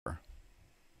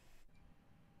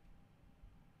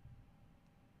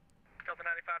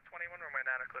9521, runway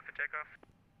 9 clear for takeoff.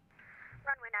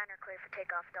 Runway 9 clear for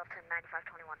takeoff, Delta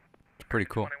 9521. It's pretty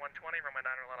cool. 2120, runway 9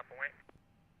 line up and wait.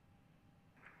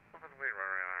 Runway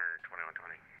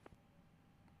 2120.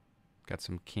 Got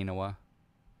some quinoa.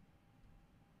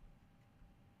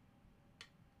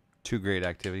 Two great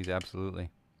activities, absolutely.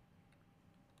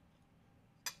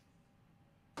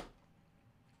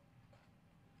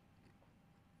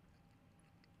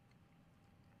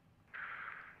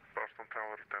 Boston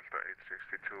Tower, Delta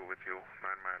 862 with you, 9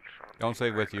 miles on. Don't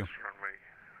say with you. Runway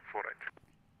 48.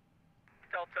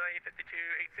 Delta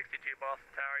 862, Boston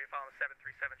Tower, you're following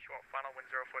 737 short, final wind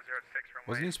 0406,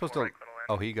 runway. Wasn't he supposed to?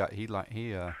 Oh, he got he. Okay,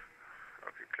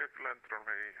 clear to land,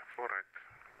 runway 48.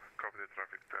 Copy the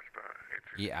traffic, Delta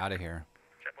 862. He out of here.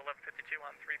 Jet 1152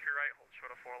 on 33 right, hold short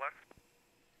of 4 left.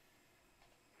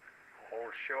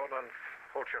 Hold short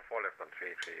 4 left on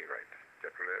 33 right.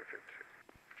 Jet 1152.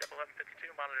 Jet 1152,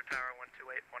 monitor tower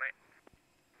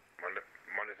 128.8.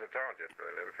 Monitor tower, Jet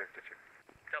 1152.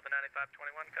 Delta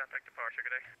 9521, contact departure,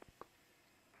 good day.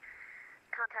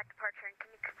 Contact departure, and can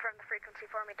you confirm the frequency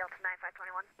for me, Delta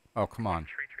 9521? Oh, come on.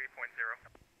 33.0.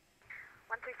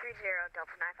 1330,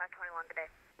 Delta 9521, good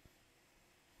day.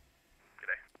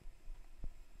 Good day.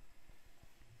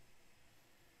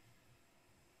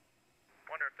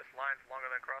 Wonder if this line's longer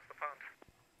than across the pond.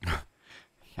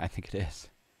 I think it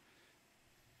is.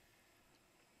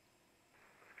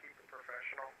 Let's keep it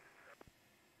professional.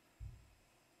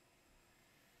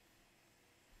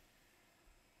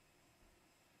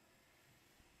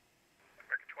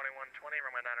 American 2120,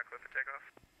 runway 9 clear for takeoff.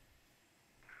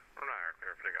 Runway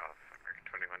clear for takeoff, American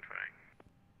 2120.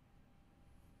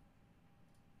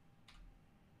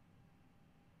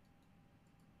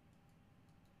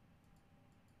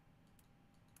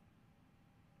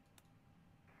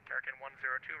 American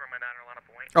 102, runway 9 line up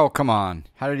and wait. Oh, come on.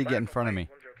 How did he get in front of me?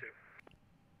 102.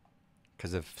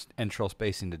 Because of intro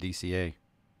spacing to DCA.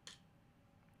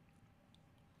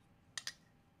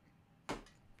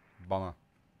 Bummer.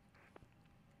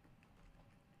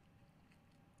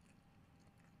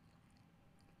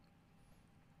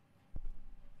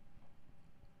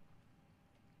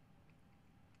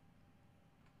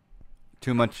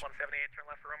 Too much. 178, turn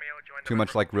left for Romeo, join Too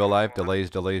much like real life. Delays,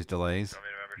 delays, delays.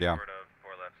 Yeah. Short of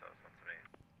 4 left, so it's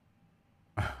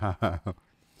 178.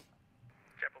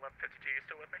 Jet 1152, you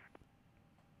still with me?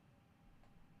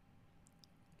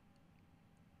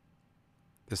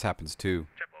 This happens too.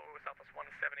 Jet Southwest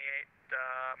 178,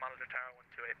 monitor tower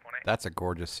 128.8. That's a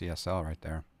gorgeous CSL right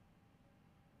there.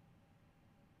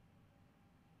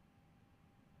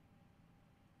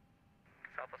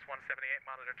 Southwest 178,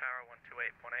 monitor tower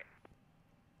 128.8.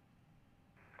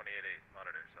 28.8,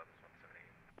 monitor, Southwest 178.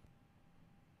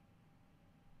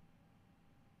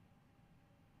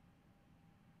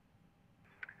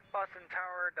 Boston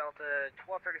Tower, Delta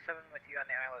 1237 with you on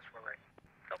the ILS for right.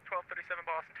 Delta 1237,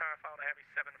 Boston Tower, following a heavy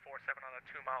 747 on a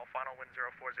 2-mile final, wind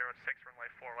 0406, runway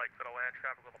 4 right, clear to land,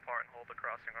 traffic will depart and hold the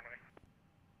crossing runway.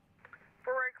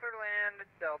 4 right, clear to land,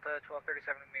 Delta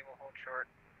 1237, we will hold short.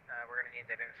 We're going to need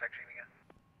that intersection again.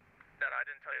 No, I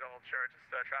didn't tell you to hold short,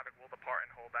 just traffic will depart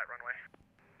and hold that runway.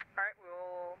 Alright,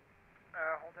 we'll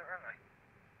hold that runway.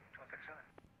 1237.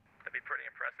 That'd be pretty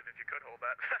impressive if you could hold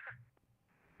that.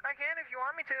 I can if you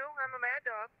want me to. I'm a mad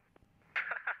dog.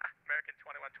 American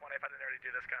 2120, if I didn't already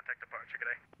do this, contact departure, good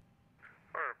day.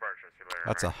 Departure, see you later.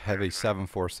 That's a heavy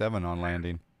 747 on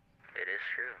landing. It is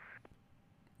true.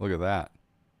 Look at that.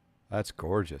 That's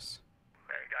gorgeous.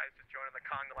 Hey guys, just joining the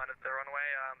conga line at the runway.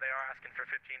 They are asking for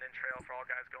 15-inch trail for all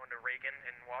guys going to Reagan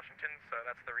in Washington, so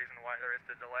that's the reason why there is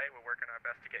the delay. We're working our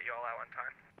best to get you all out on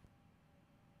time.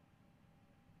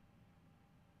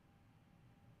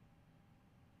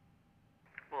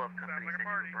 Well, if companies send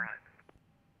you a bribe.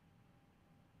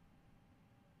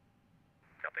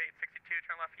 Delta 862,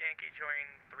 turn left Yankee, join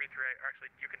 33 right. Or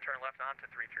actually, you can turn left onto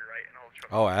 33 right and hold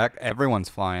short. Oh, everyone's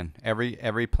flying.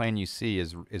 Every plane you see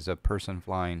is a person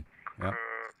flying. Yep.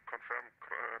 Confirm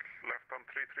left on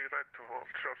 33 right to hold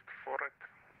short 4 right.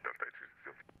 Delta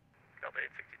 862. Delta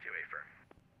 862, affirm.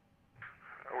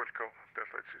 I will go.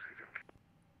 Delta 862.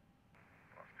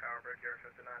 Boston Tower, Brickyard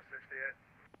 5968.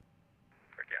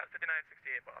 Brickyard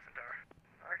 5968, Boston Tower.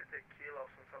 I could take Kilo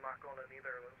since I'm not going in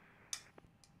either of those.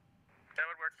 That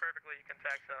would work perfectly. You can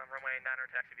taxi on runway 9 or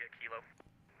taxi via Kilo.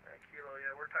 Kilo,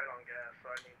 yeah, we're tight on gas, so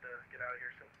I need to get out of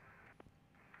here soon.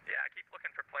 Yeah, I keep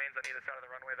looking for planes on either side of the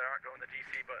runway that aren't going to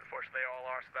DC, but unfortunately they all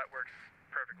are, so that works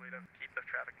perfectly to keep the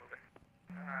traffic moving.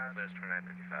 There's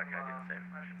 2955, can I do the same?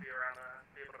 I should be around,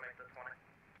 be able to make the 20.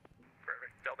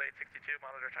 Perfect. Delta 862,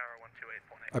 monitor tower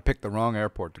 128.8. I picked the wrong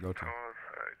airport to go to.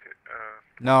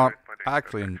 No,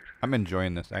 actually, I'm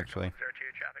enjoying this, actually. 02,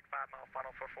 traffic 5 mile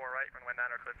funnel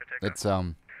It's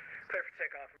Clear for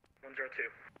takeoff, 102.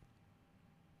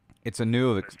 it's a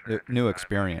new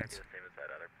experience. The same as that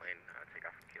other plane,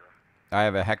 takeoff from Kilo. I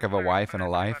have a heck of a wife and a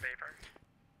life.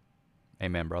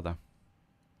 Amen, brother.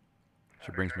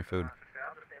 She brings me food.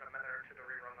 I'll just need a minute or two to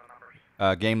rerun the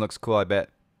numbers. Game looks cool, I bet.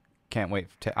 Can't wait.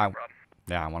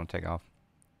 Yeah, I want to take off.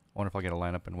 I wonder if I'll get a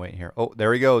line up and wait here. Oh,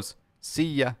 there he goes. See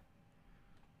ya.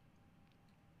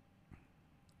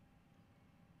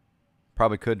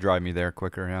 Probably could drive me there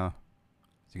quicker, yeah.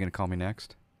 Is he going to call me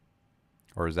next?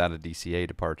 Or is that a DCA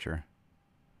departure?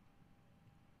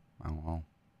 I don't know.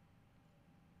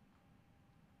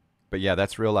 But yeah,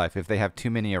 that's real life. If they have too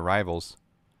many arrivals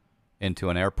into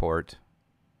an airport,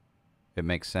 it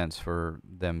makes sense for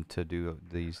them to do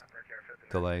these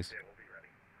delays.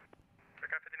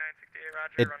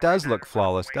 It does look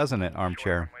flawless, doesn't it,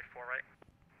 Armchair?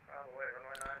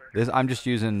 I'm just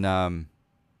using I'm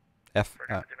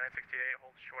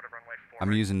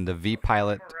using the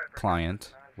VPilot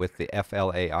client with the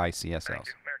FLAI CSLs.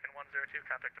 American 102,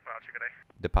 contact departure, good day.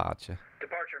 Departure.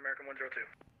 Departure, American 102.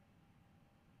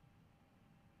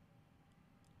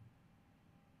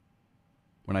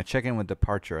 When I check in with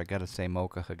departure, I gotta say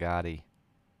Mocha Hagati.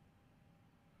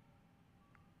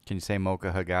 Can you say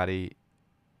Mocha Hagati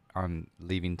on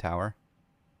leaving tower?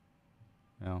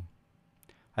 No.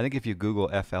 I think if you Google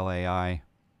FLAI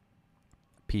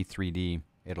P3D,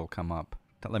 it'll come up.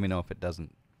 Let me know if it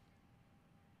doesn't.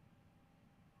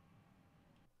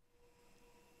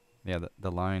 Yeah,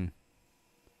 the line.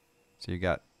 So you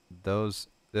got those.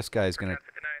 This guy's gonna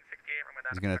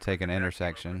take an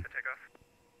intersection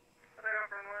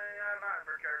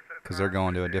because they're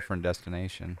going to a different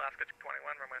destination. Alaska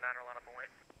 21, runway 9 line up and wait.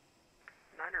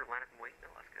 9er, line up and wait,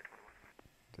 Alaska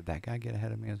 21. Did that guy get ahead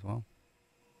of me as well?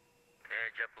 Yeah,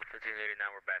 JetBlue 1580,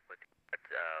 now we're back with you. But,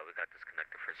 we got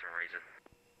disconnected for some reason.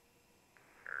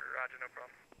 Roger, no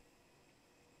problem.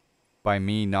 By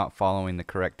me not following the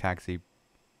correct taxi,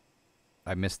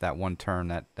 I missed that one turn.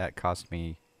 That cost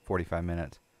me 45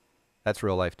 minutes. That's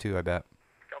real life too, I bet.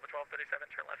 Delta 1237,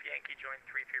 turn left, Yankee, join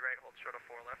 33 right, hold short of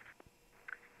 4 left.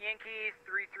 Yankee,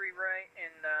 33 right,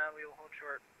 and we will hold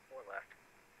short 4 left.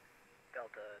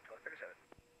 Delta 1237.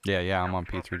 Yeah, I'm on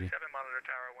Delta P3D. 1237, monitor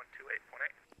tower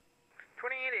 128.8.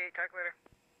 28.8, talk later.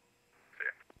 See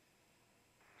ya.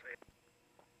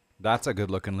 That's a good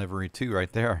looking livery too,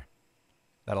 right there.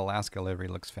 That Alaska livery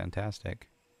looks fantastic.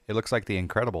 It looks like the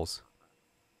Incredibles.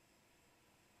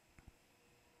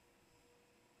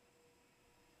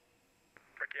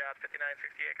 Brickyard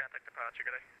 5968, contact departure,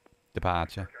 good day.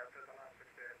 Departure.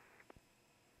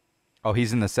 Oh,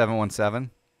 he's in the 717?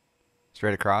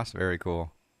 Straight across? Very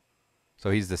cool.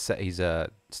 So he's a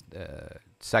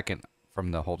second from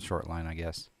the hold short line, I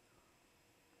guess.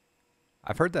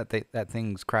 I've heard that that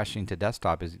thing's crashing to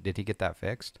desktop. Did he get that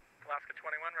fixed? Alaska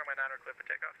 21, runway 9 clear for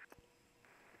takeoff.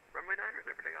 Runway 9er,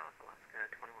 clear for takeoff, Alaska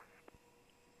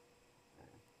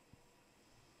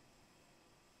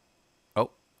 21.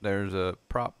 Oh, there's a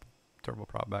turbo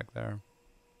prop back there.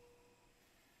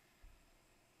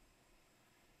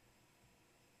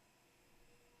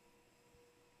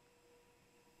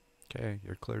 Okay,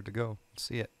 you're cleared to go. Let's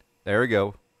see it. There we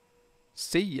go.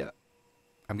 See ya.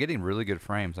 I'm getting really good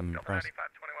frames. I'm impressed.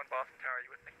 9521 Boston Tower,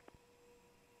 you with me?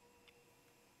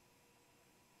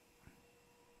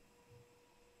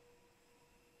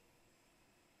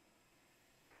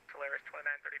 Solaris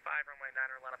 2935, runway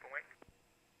 9 line up and wait.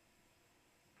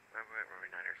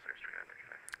 Runway 9er, Solaris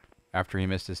 2935. After he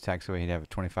missed his taxiway, he'd have a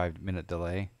 25-minute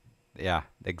delay. Yeah,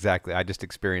 exactly. I just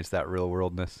experienced that real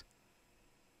worldness.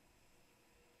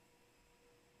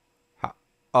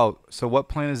 Oh, so what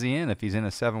plane is he in if he's in a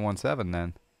 717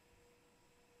 then?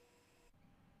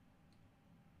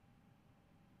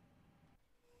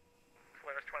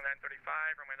 Solaris 2935,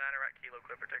 runway 9 at Kilo,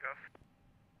 clear for takeoff.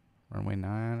 Runway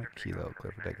 9 at Kilo,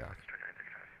 clear for takeoff.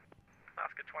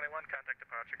 Alaska 21, contact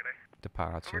departure, good day.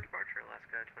 Departure. Departure,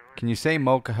 Alaska 21. Can you say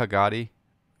Mocha Hagati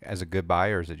as a goodbye,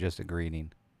 or is it just a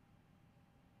greeting?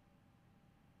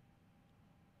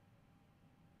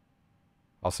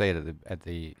 I'll say it at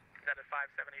the United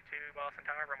 572 Boston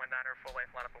Tower, runway 9 full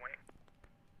length line up and wait.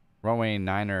 runway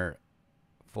 9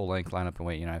 full length line up and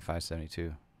wait, United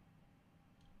 572.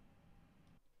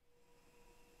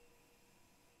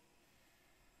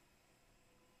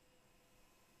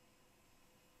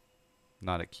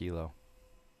 Not at Kilo.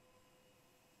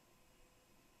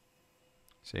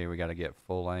 See, we got to get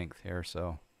full length here,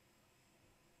 so.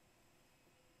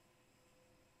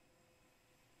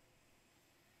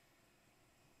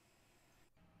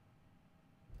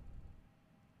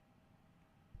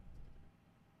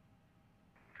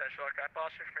 Central Aircraft,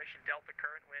 Boston information, Delta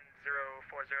current, wind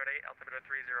 0408, altimeter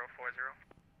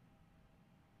 3040.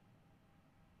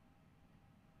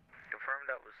 confirm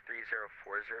that was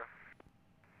 3040.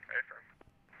 Affirm.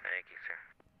 Thank you, sir.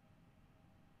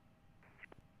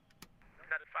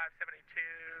 United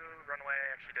 572, runway,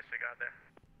 actually disregard there.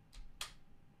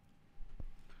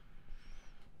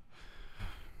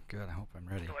 Good, I hope I'm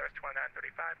ready. Solaris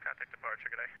 2935, contact departure,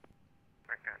 good day.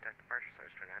 Contact departure,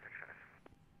 Solaris 2935.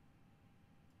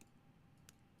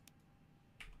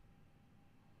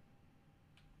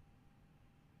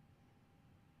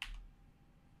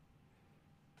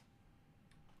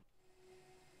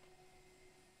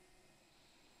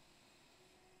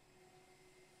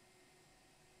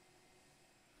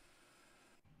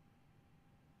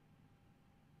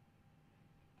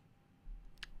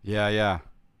 Yeah.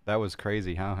 That was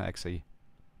crazy, huh? Actually.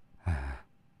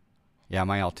 Yeah,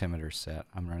 my altimeter's set.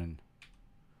 I'm running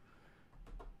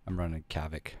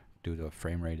Kavik due to a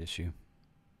frame rate issue.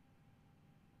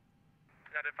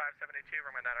 United 572,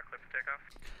 runway 9 clear for takeoff.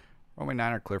 Runway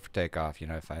 9 clear for takeoff,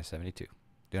 United 572.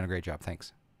 Doing a great job,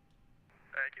 thanks.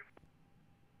 Thank you.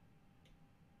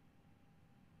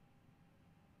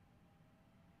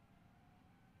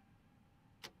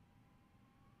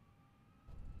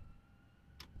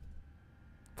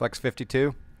 Flex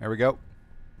 52, there we go.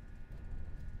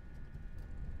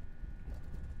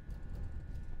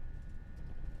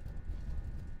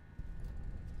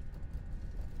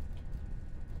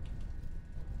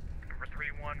 Number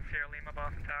 31, Sierra Lima,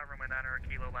 Boston Tower, runway 9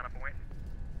 kilo, line up and wait.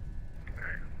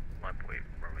 Alright, line up wait,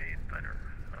 runway 9 0.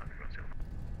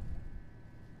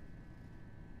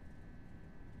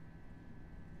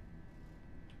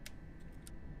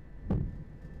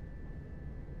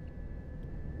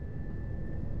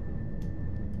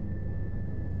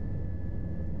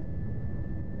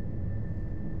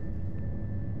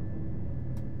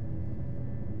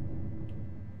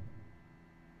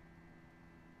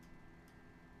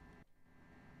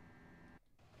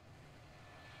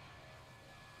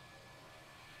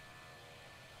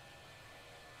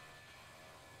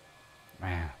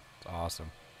 Man, it's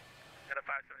awesome. United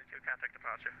 572, contact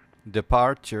departure.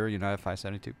 Departure, United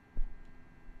 572.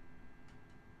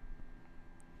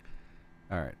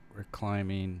 Alright, we're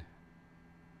climbing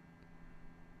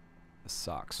the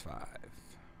SOX 5.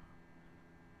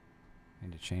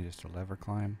 Need to change this to lever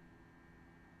climb.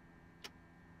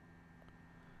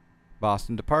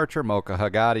 Boston departure, Mocha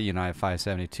Hagati, United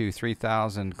 572,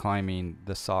 3000, climbing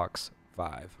the SOX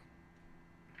 5.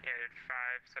 United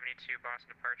 572, Boston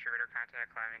departure, radar contact,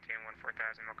 climb maintain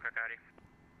 14,000, Mocha Hagati.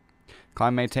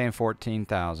 Climb maintain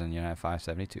 14,000, United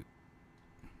 572.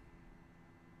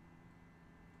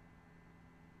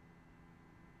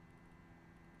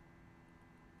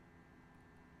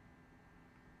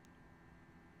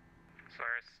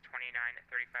 Solaris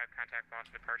 2935, contact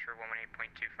Boston departure,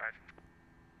 118.25.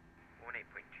 18.25,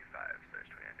 Solaris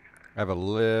 2935. I have a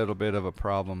little bit of a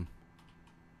problem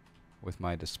with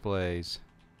my displays.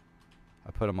 I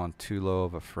put them on too low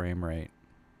of a frame rate.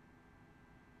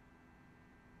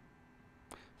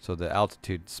 So the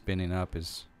altitude spinning up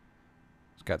it's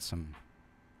got some,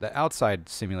 the outside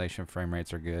simulation frame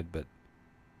rates are good, but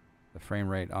the frame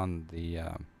rate on the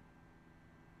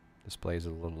display is a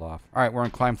little off. Alright, we're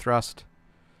on climb thrust,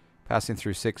 passing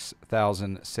through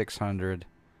 6,600,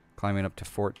 climbing up to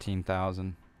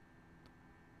 14,000.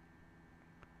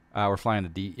 We're flying the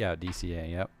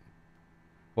DCA, yep.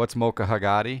 What's Mocha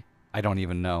Hagati? I don't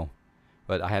even know,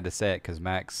 but I had to say it because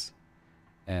Max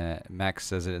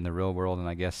says it in the real world, and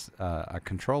I guess a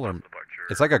controller,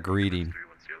 it's like a greeting.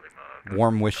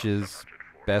 Warm wishes,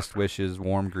 best wishes,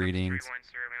 warm greetings,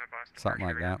 something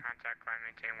like that. Contact, climb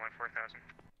maintain 14,000.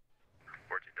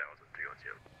 14,000,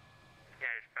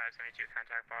 United 572,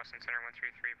 contact Boston Center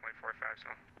 133.45,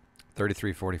 so.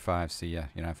 3345, see ya,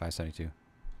 United 572.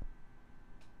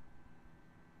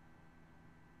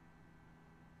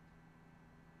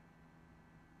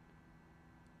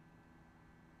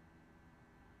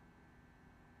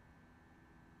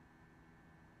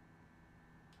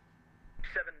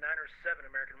 Seven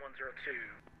American 102.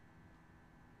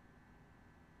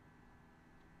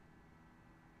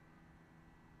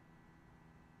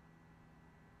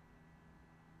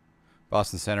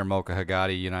 Boston Center, Mocha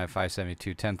Hagati, United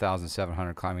 572,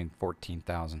 10,700, climbing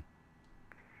 14,000.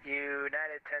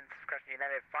 United 10,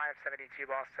 United 572,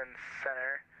 Boston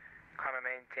Center, climb and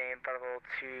maintain level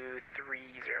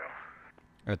 230.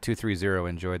 230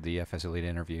 enjoyed the FS Elite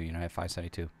interview, United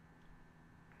 572.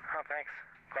 Oh, thanks.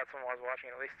 Glad someone was watching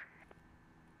at least.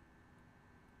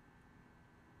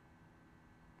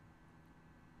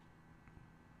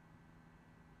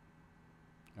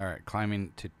 All right,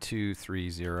 climbing to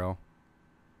 230,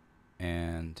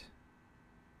 and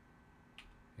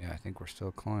yeah, I think we're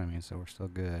still climbing, so we're still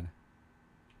good.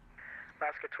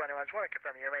 Alaska 21, just want to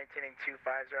confirm you're maintaining 250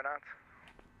 knots?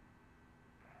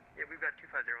 Yeah, we've got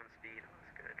 250 on speed.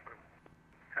 That's good.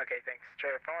 Okay, thanks.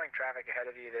 Following traffic ahead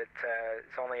of you that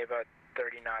is only about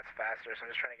 30 knots faster, so I'm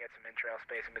just trying to get some intrail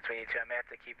space in between you two. I may have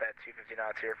to keep that 250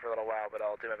 knots here for a little while, but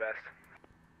I'll do my best.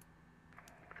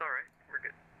 That's alright. We're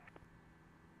good.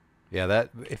 Yeah,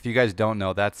 that. If you guys don't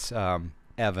know, that's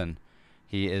Evan.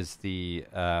 He is the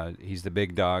he's the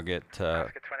big dog at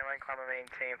Alaska 21, climb and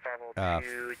maintain level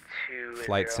 220.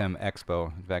 Flight Sim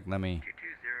Expo. In fact, let me 220,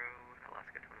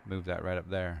 Alaska 21. move that right up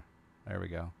there. There we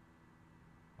go.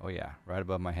 Oh yeah, right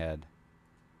above my head.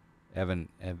 Evan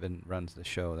runs the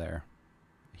show there.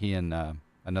 He and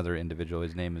another individual.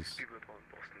 His name is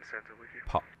Boston Center with you.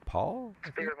 Paul. I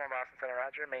think? Speed with one Boston Center,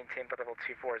 Roger. Maintain level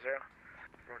 240.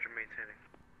 Roger, maintaining.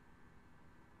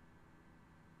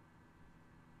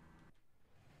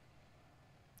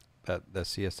 The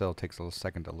CSL takes a little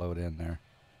second to load in there,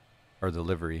 or the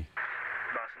livery.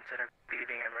 Boston Center,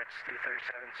 leaving Emirates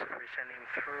 237, so we're sending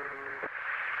through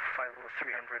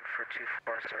 300 for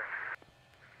 240.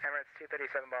 Emirates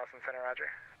 237, Boston Center, Roger.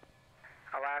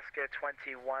 Alaska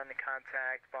 21,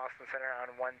 contact Boston Center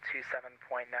on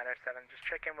 127.907. Just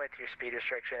check in with your speed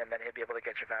restriction, and then he'll be able to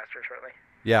get you faster shortly.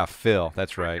 Yeah, Phil.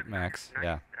 That's right, Max.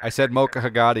 Yeah, I said Mocha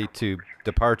Hagati to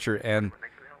departure and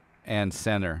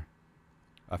center.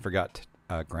 I forgot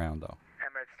ground though.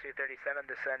 Emirates 237,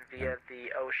 descend via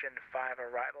the Ocean 5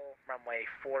 arrival, runway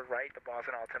 4 right, the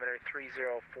Boston altimeter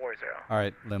 3040. All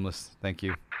right, Limbless. Thank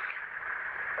you.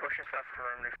 Ocean 5 for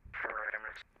runway 4 right,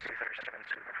 Emirates 237,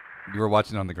 super. You were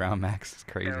watching on the ground, Max. It's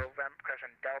crazy. November, crash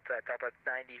on Delta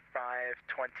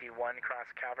 9521, cross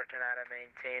Calverton, out and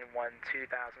maintain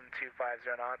 12,250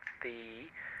 knots, the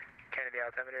Kennedy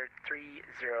altimeter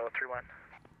 3031.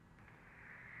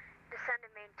 Descend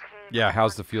and maintain. Yeah,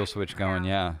 how's the fuel switch going?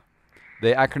 Yeah.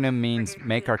 The acronym means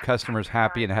make our customers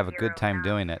happy and have a good time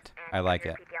doing it. I like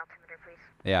it. Repeat the altimeter, please.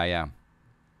 Yeah, yeah.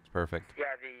 It's perfect.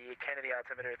 Yeah, the Kennedy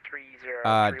altimeter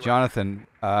 3031. Jonathan,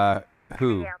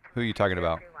 who are you talking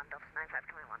about? 31, Delta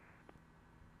 9521.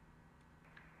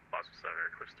 Boston Center,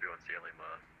 Eclipse 31, Sierra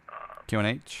Lima,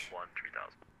 QNH?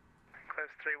 3000.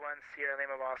 Eclipse 31, Sierra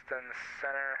Lima, Boston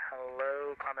Center.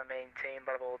 Hello, climb and maintain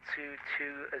level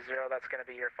 220. That's going to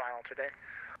be your final today.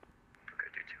 Okay,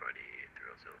 220,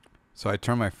 300. So I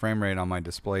turn my frame rate on my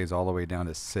displays all the way down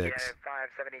to 6. Yeah,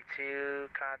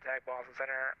 572, contact Boston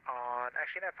Center on,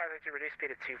 actually not 572, reduce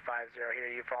speed at 250.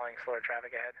 Here, you following slower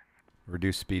traffic ahead.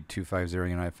 Reduce speed 250,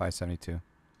 United 572.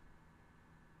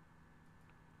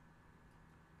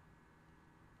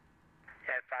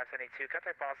 Yeah, 572,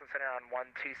 contact Boston Center on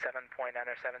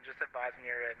 127.907. Just advising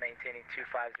you're maintaining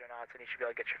 250 knots, and you should be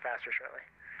able to get you faster shortly.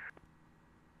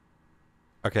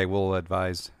 Okay, we'll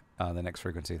advise the next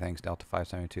frequency. Thanks, Delta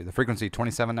 572. The frequency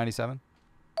 2797?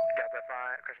 Delta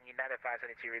 5, question United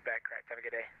 572, read back, correct. Have a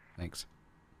good day. Thanks.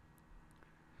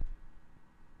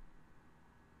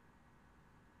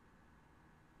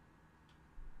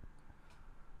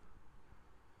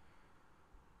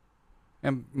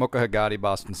 And Mocha Hagati,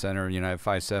 Boston Center, United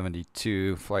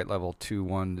 572, flight level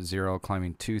 210,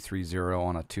 climbing 230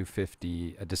 on a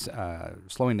 250,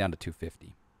 slowing down to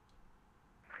 250.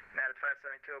 United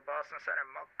 572, Boston Center,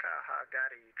 Mocha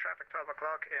Hagati, traffic 12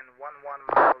 o'clock in 11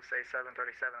 miles,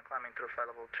 A737, climbing through flight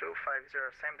level 250,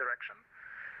 same direction.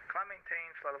 Climb maintain,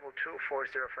 flight level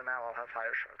 240 for now, I'll have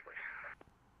higher shortly.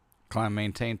 Climb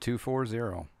maintain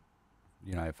 240,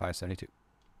 United 572.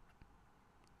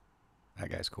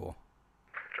 That guy's cool.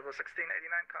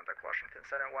 1689, contact Washington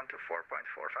Center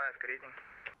 124.45. Good evening.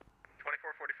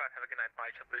 2445, have a good night.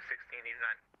 Bye, JetBlue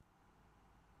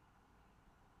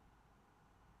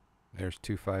 1689. There's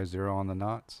 250 on the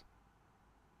knots.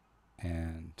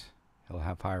 And he'll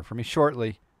have higher for me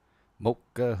shortly.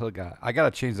 Mocha Hagati. I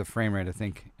got to change the frame rate, I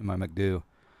think, in my McDo.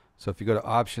 So if you go to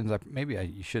options,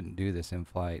 you shouldn't do this in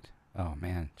flight. Oh,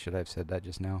 man. Should I have said that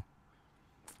just now?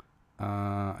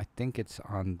 I think it's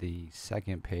on the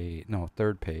second page. No,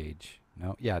 third page.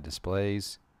 No, yeah,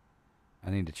 displays.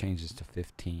 I need to change this to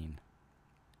 15.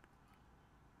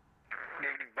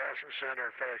 Evening, Boston Center,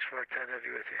 FedEx 410, have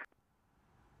you with you?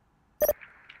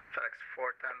 FedEx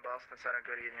 410, Boston Center,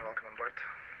 good evening, welcome on board.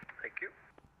 Thank you.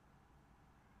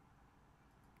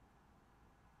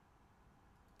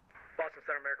 Boston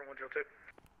Center, American 102.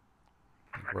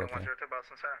 American 102,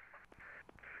 Boston Center.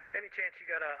 Any chance you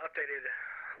got an updated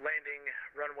landing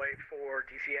runway for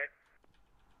DCA?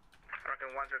 American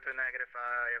 102 negative,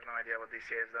 I have no idea what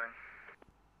DCA is doing.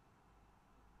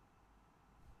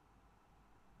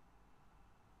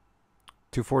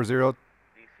 DCA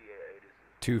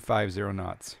 250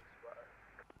 knots.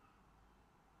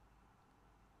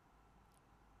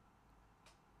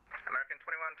 American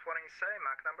 2120, same,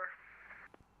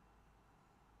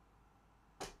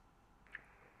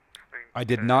 I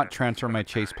did not transfer my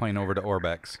chase plane over to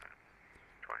Orbex.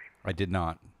 20. I did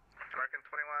not. American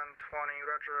 2120,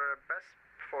 roger. Best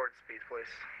forward speed, please.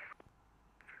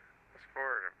 That's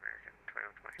forward, American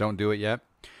 2120. Don't do it yet.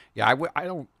 Yeah, I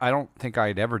don't think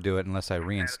I'd ever do it unless I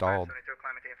reinstalled. 572,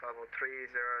 climb maintain flight level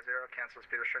 300, cancel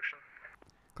speed restriction.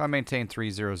 Climb maintain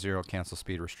 300, cancel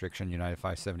speed restriction, United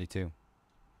 572.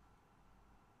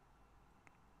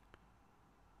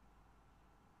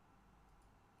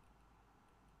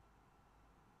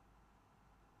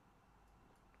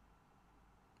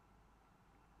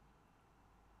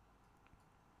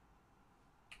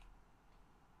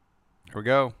 Here we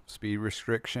go. Speed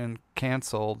restriction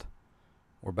canceled.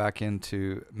 We're back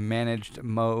into managed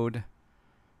mode.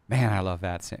 Man, I love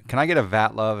VATSIM. Can I get a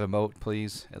VAT love emote,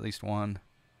 please? At least one.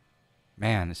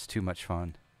 Man, it's too much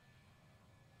fun.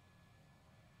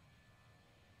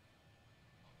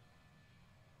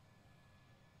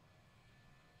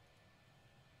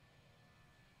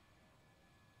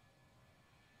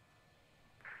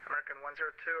 American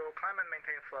 102, climb and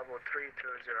maintain flight level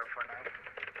 320 for now.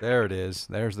 There it is.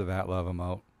 There's the VAT love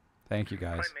emote. Thank you,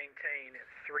 guys. Climb maintain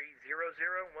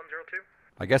 300, 102.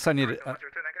 I guess I need it. 102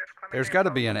 negative. Climb There's maintain got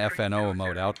to flight be an level FNO 320.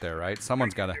 emote out there, right?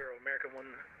 Someone's got to. 320, American 10.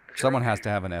 Someone has to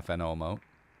have an FNO emote.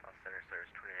 Boston Center Stars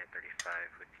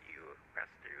 2935 with you. Pass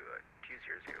through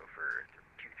 200 for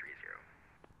 230.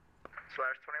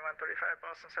 Slash 2135,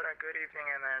 Boston Center, good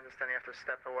evening, and I understand you have to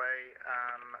step away.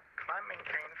 Climb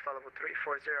maintain flight level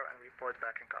 340 and report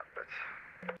back in cockpit.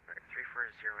 Alright,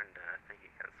 340 and thank you,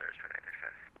 Ken Stars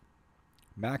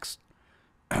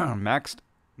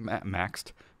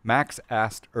 2935. Max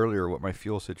asked earlier what my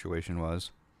fuel situation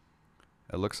was.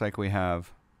 It looks like we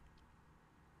have,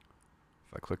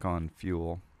 if I click on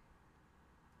fuel,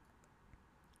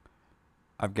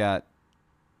 I've got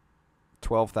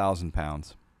 12,000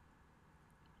 pounds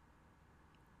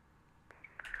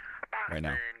right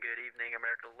now. Good evening,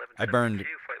 America 11. I burned,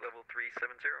 flight level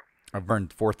 370. I've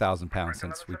burned 4,000 pounds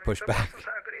since we pushed back. Boston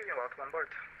Center, good evening, welcome on board.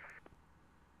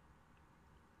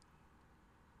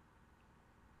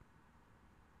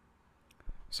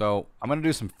 So I'm going to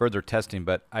do some further testing,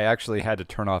 but I actually had to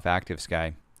turn off Active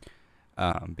Sky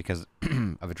because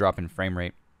of a drop in frame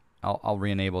rate. I'll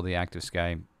re-enable the Active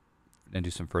Sky and do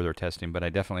some further testing, but I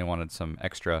definitely wanted some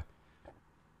extra.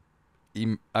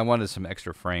 I wanted some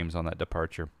extra frames on that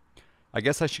departure. I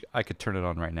guess I could turn it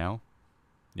on right now.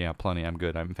 Yeah, plenty. I'm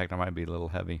good. In fact, I might be a little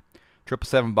heavy.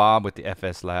 777 Bob with the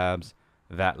FSLabs,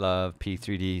 VAT Love,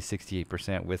 P3D,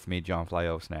 68% with me, John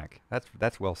Flyo snack.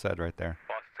 That's well said right there.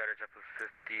 Boston Center JetBlue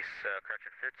 50,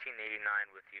 correction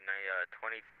 1589 with you,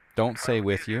 20. Don't say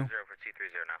with you. 0 for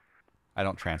 230 now. I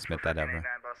don't transmit that ever.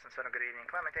 Boston Center, good evening,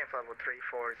 climb maintain flight level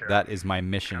 340. That is my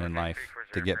mission in life,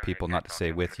 to get people not to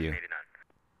say with you.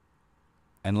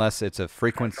 Unless it's a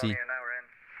frequency,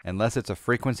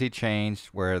 change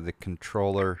where the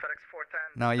controller,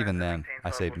 no, even then,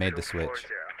 I say made the switch.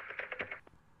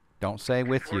 Don't say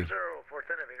with you,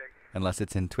 unless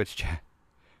it's in Twitch chat.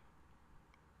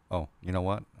 Oh, you know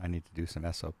what? I need to do some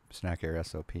Snack Air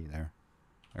SOP there.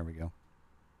 There we go.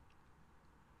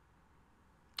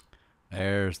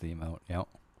 There's the emote. Yep.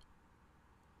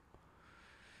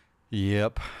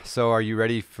 Yep. So are you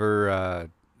ready for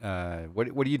what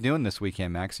are you doing this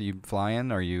weekend, Max? Are you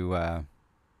flying? Are you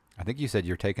I think you said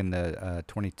you're taking the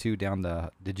 22 down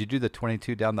the Did you do the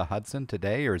 22 down the Hudson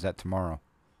today, or is that tomorrow?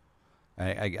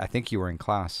 I think you were in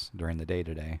class during the day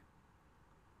today.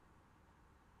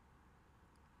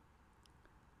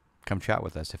 Come chat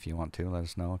with us if you want to. Let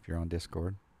us know if you're on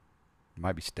Discord.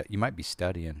 You might be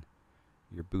studying.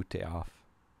 Your booty off.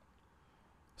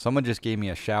 Someone just gave me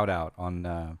a shout out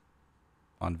on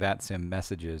VATSIM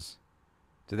messages.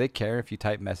 Do they care if you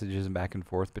type messages back and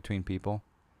forth between people?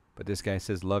 But this guy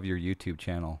says, love your YouTube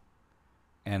channel.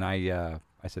 And I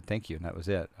said, thank you, and that was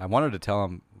it. I wanted to tell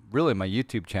him, really, my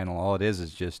YouTube channel, all it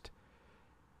is just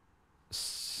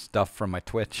stuff from my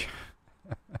Twitch.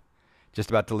 Just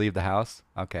about to leave the house?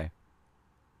 Okay.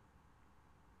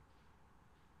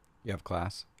 You have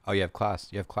class? Oh, you have class.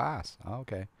 You have class. Oh,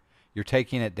 okay. You're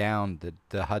taking it down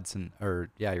the Hudson, or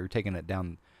yeah, you're taking it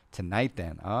down tonight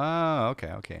then. Oh,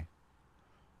 okay.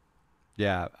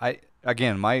 Yeah,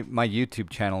 again, my YouTube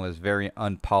channel is very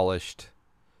unpolished.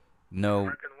 No.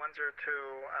 American 102,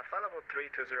 flight level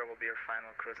 320 will be your final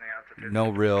cruising altitude. No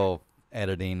real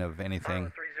editing of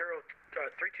anything. 320,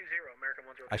 American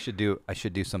 102. I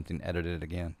should do something edited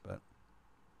again, but.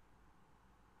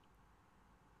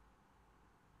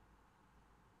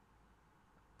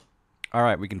 All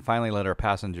right, we can finally let our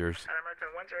passengers. And American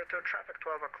 102, to traffic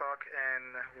 12 o'clock and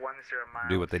 10 miles.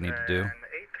 Do what they need to do. And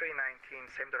 8319,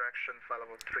 same direction, flight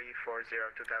level 340,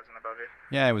 2000 above you.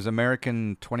 Yeah, it was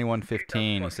American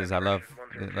 2115. He says, I love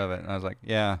it. And I was like,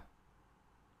 yeah.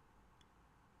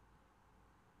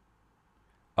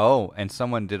 Oh, and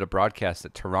someone did a broadcast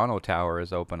that Toronto Tower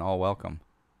is open, all welcome.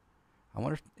 I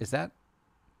wonder if,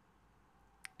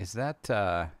 is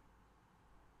that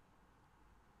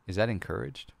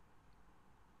encouraged?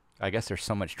 I guess there's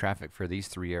so much traffic for these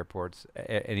three airports.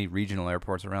 Any regional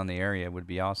airports around the area would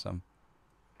be awesome.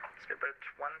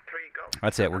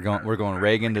 That's it. We're going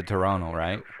Reagan to Toronto,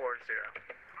 right?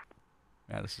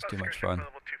 Yeah, this is too much fun.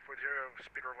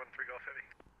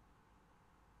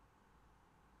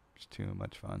 It's too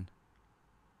much fun.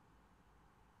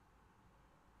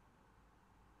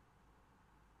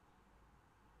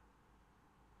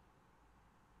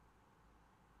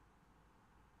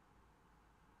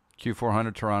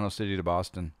 Q400 Toronto City to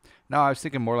Boston. No, I was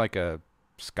thinking more like a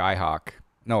Skyhawk.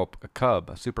 No, a Cub,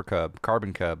 a Super Cub,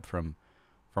 Carbon Cub from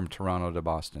Toronto to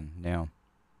Boston. Yeah.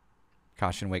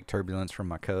 Caution wake turbulence from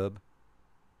my Cub.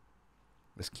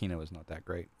 This Kino is not that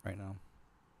great right now.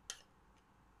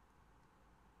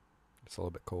 It's a little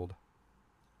bit cold.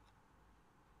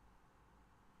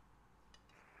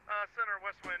 Center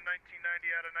Westwind 1990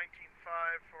 out of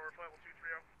 19.5 for flight level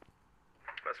 230.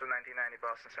 Westwood 1990,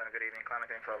 Boston Center, good evening.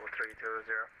 Climbing flight level 320.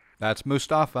 That's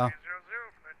Mustafa. 300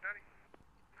 from 1990.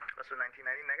 Westwood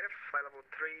 1990, negative, flight level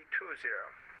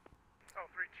 320. Oh,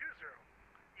 320.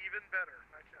 Even better,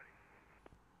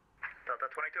 1990.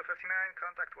 Delta 2259,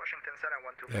 contact Washington Center,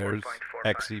 There's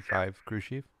 124.45. XC5 crew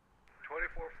chief.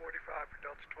 2445 for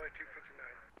Delta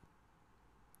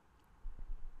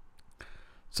 2259.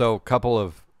 So, a couple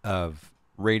of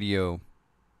radio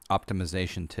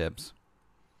optimization tips.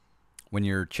 When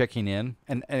you're checking in,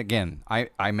 and again,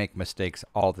 I make mistakes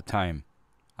all the time.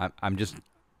 I'm just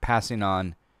passing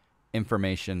on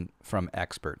information from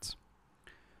experts.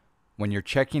 When you're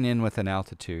checking in with an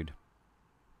altitude,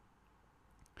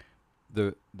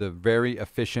 the very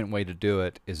efficient way to do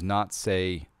it is not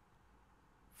say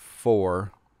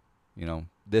for,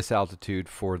 this altitude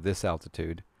for this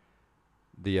altitude.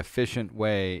 The efficient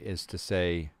way is to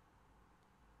say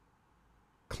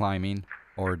climbing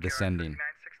or descending.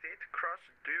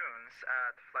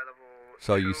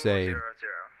 So you say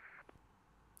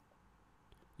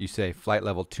flight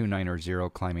level 290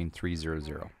 climbing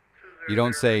 300. You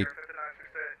don't say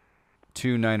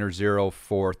 290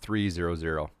 for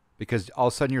 300 because all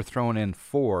of a sudden you're throwing in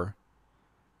 4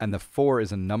 and the 4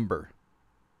 is a number.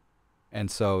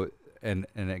 And so and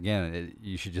again,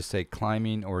 you should just say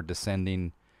climbing or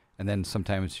descending, and then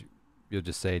sometimes you'll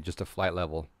just say just a flight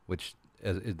level, which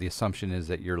the assumption is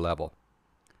that you're level.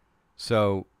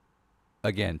 So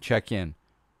again, check in.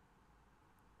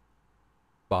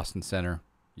 Boston Center,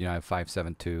 United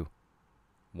 572,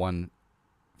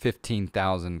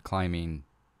 15,000 climbing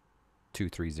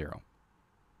 230.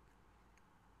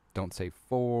 Don't say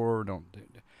 4.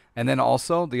 And then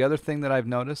also, the other thing that I've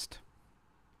noticed.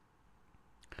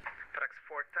 FedEx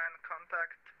 410,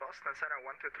 contact Boston Center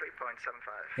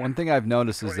 123.75. One thing I've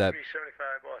noticed is that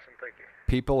Boston, thank you.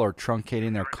 people are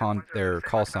truncating their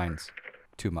call signs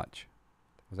too much.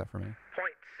 Was that for me? 0.78,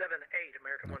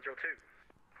 American 102.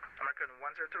 American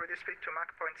 102, ready to speak to Mach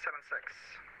 0.76.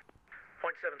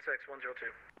 0.76,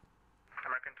 102.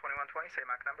 American 2120, say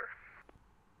Mach number.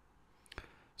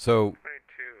 So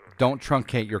 22. don't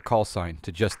truncate your call sign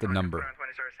to just the number.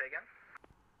 2120, sorry, say again.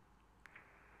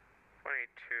 22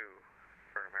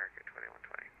 for American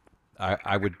 2120.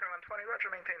 I would 2120, Roger,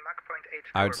 maintain Mach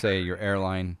 0.82. I would say your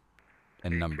airline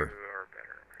and number. Or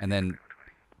better. And then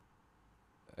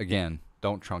again,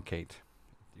 don't truncate.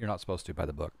 You're not supposed to by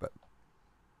the book, but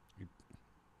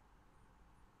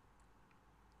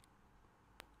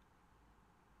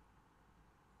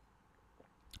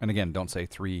and again, don't say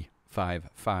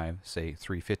 355, say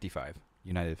 355.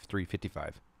 United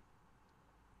 355.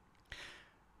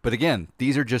 But again,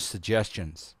 these are just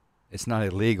suggestions. It's not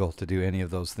illegal to do any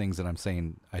of those things that I'm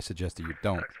saying I suggest that you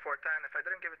don't. FedEx 410, if I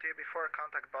didn't give it to you before,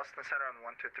 contact Boston Center on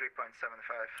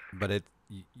 123.75. But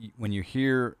when you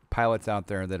hear pilots out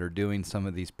there that are doing some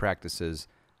of these practices,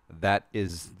 that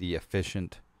is the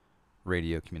efficient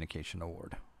radio communication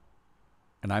award.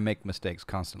 And I make mistakes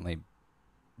constantly,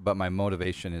 but my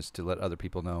motivation is to let other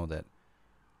people know that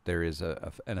there is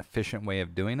an efficient way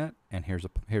of doing it, and here's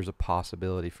a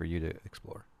possibility for you to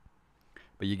explore.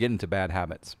 But you get into bad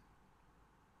habits.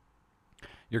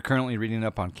 You're currently reading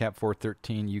up on Cap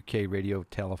 413 UK Radio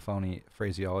Telephony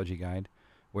Phraseology Guide,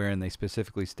 wherein they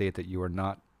specifically state that you are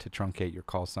not to truncate your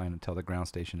call sign until the ground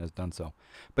station has done so.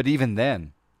 But even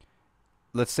then,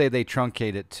 let's say they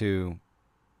truncate it to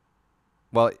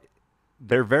Well,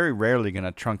 they're very rarely going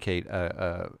to truncate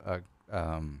a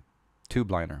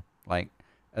tube liner. Like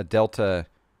a Delta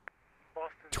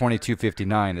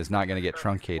 2259 is not going to get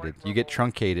truncated. You get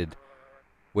truncated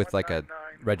with like a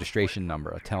registration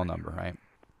number, a tail number, right?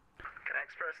 Can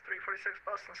Express 346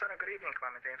 Boston Center, good evening,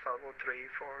 climate infallible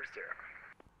 340.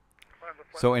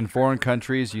 So in foreign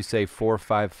countries, you say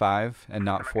 455 and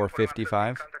not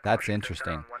 455. That's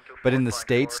interesting. But in the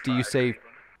States, do you say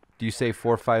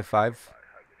 455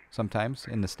 sometimes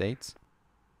in the States?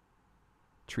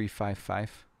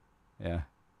 355. Yeah.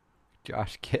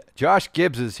 Josh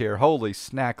Gibbs is here. Holy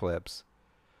snack lips.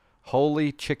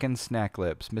 Holy chicken snack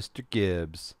lips. Mr.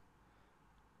 Gibbs.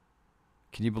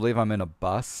 Can you believe I'm in a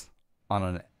bus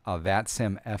on a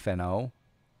VATSIM FNO?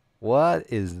 What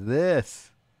is this?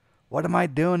 What am I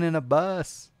doing in a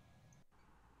bus?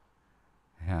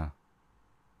 Yeah.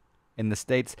 In the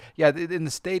States, in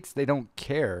the States they don't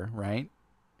care, right?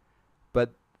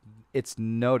 But it's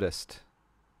noticed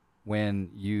when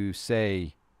you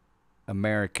say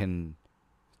American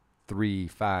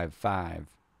 355.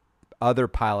 Other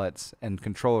pilots and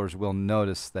controllers will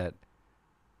notice that.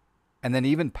 And then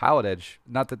even Pilot Edge,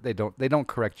 not that they don't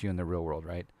correct you in the real world,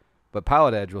 right? But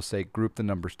Pilot Edge will say group the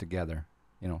numbers together.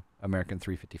 You know, American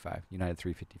 355, United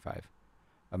 355.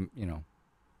 You know,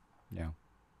 yeah.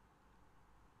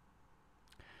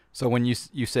 So when you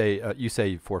say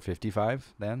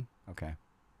 455, then okay,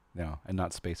 no, and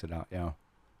not space it out, yeah.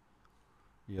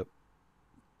 Yep.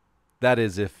 That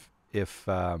is if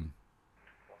yeah.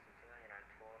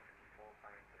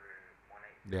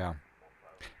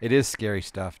 It is scary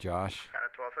stuff, Josh.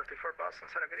 1254 Boston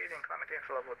Center, good evening, climate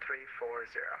infallible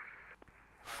 340.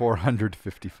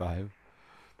 455.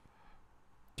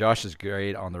 Josh is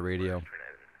great on the radio.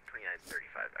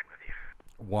 2935 back with you.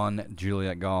 1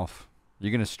 Juliet Golf. You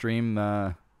going to stream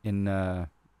in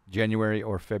January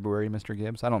or February, Mr.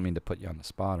 Gibbs? I don't mean to put you on the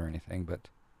spot or anything, but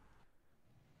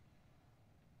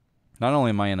not only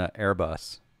am I in an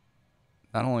Airbus,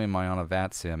 not only am I on a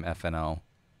VATSIM FNO,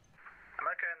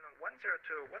 American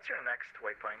 102, what's your next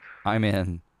waypoint? I'm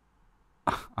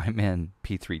in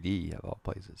P3D of all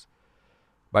places.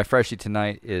 My freshie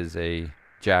tonight is a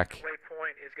Jack.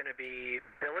 Waypoint is going to be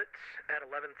billets at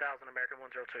 11,000 American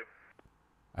 102.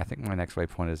 I think my next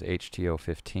waypoint is HTO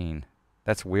 15.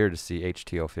 That's weird to see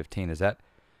HTO 15.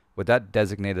 Would that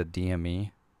designate a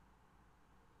DME?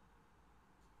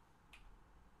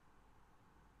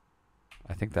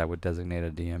 I think that would designate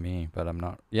a DME, but I'm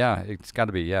not. Yeah, it's got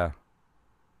to be, yeah.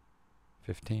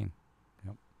 15.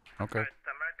 Yep. Okay. Right,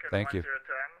 Thank you. I'm going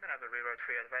to have a reroute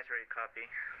for your advisory copy.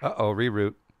 Uh-oh,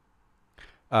 reroute.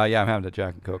 Yeah, I'm having a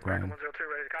Jack and Coke, Ryan. 102,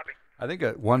 ready to copy. I think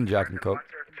one Jack and Coke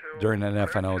during an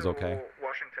FNO is okay.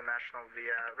 Washington National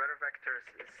via radar vectors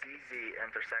ZZ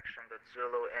intersection, that's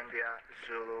Zulu India,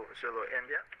 Zulu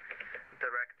India.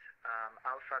 Direct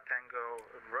Alpha Tango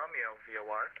Romeo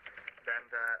VOR. Then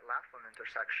the Laughlin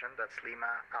intersection, that's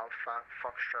Lima Alpha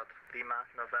Foxtrot Lima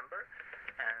November.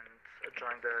 And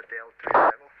join the Dale 3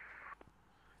 level.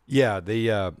 Yeah,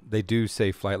 they do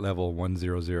say flight level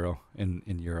 100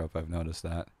 in Europe. I've noticed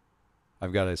that.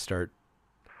 I've got to start.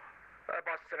 Boston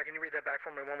Center, can you read that back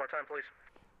for me one more time, please?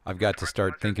 I've got to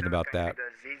start thinking about that The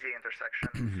ZZ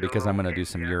intersection, because I'm going to do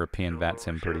some India, European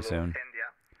VATSIM pretty Zulu, soon. India.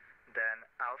 Then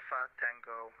Alpha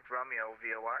Tango Romeo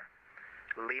VOR.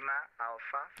 Lima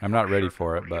Alpha. I'm not ready Foxtrot,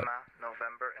 for it, but Lima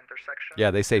November intersection. yeah,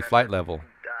 they say Then, flight level.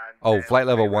 Oh, flight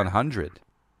level 100.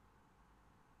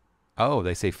 Oh,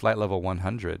 they say flight level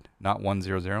 100, not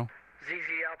 100. ZZ Alpha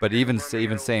But even Romeo,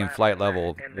 even saying Laughlin, flight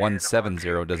level and then 170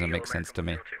 Hawk doesn't Kilo make sense to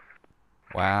me. American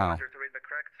 102. Wow. Roger to read the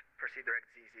correct. Proceed direct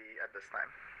ZZ at this time.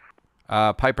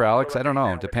 Piper Alex, I don't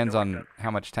know. Depends on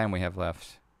how much time we have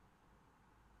left.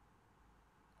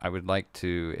 I would like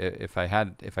to, if I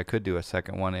could do a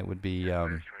second one, it would be,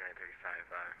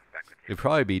 2935 back with you. it'd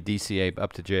probably be DCA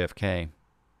up to JFK.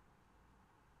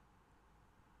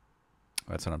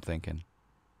 That's what I'm thinking.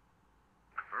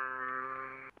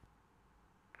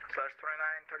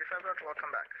 /2935, Roger,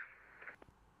 welcome back.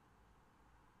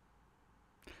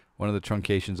 One of the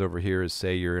truncations over here is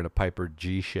say you're in a Piper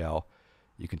G shell.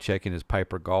 You can check in as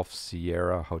Piper Golf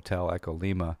Sierra Hotel Echo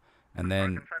Lima, and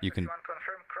then American you can. 561,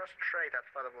 confirm cross trade at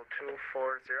flight level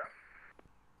 240.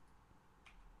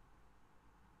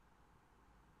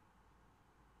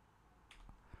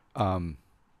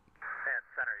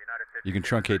 Center, United You can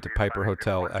truncate to Piper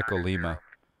Hotel Echo Lima.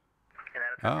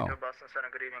 United Oh. 52, Boston Center,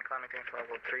 good evening, climbing to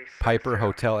level 360. Piper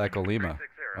Hotel Echo Lima.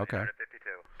 360, Okay. United 52.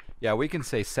 Yeah, we can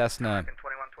say Cessna. American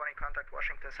 2120, contact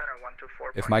Washington Center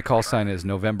 124. If my call sign is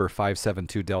November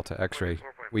 572 Delta X-ray,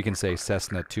 we can say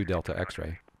Cessna 2 Delta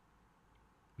X-ray.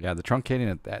 Yeah, the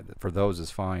truncating for those is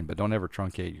fine, but don't ever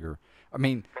truncate your. I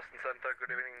mean, Boston Center,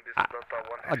 good evening. This is Delta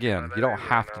 155 again, you don't Heavy.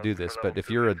 have We're to now do this, for but level if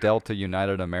you're a 230. Delta,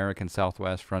 United, American,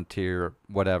 Southwest, Frontier,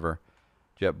 whatever,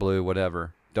 JetBlue,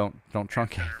 whatever, don't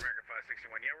truncate. American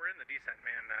 561. Yeah, we're in the descent,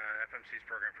 man. FMC's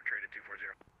program for trade at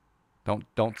 240.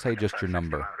 Don't say just your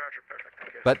number. Roger, perfect,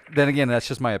 thank you. But then again, that's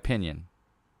just my opinion.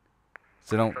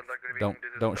 So Center, good evening.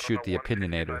 This is don't Delta shoot the 155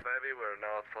 opinionator. Heavy. We're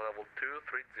now for level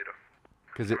 230.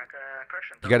 Because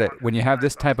Correction, you gotta, Delta when you have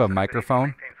this 155, type of Boston Center,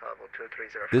 microphone, maintain for level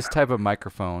 230 for this now. type of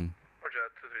microphone Roger,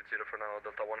 230 for now.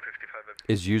 Delta 155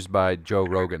 Heavy. is used by Joe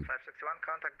Rogan. 561,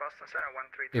 contact Boston Center,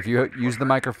 133. If you use the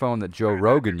microphone that Joe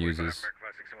Rogan uses,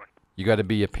 American 561. you got to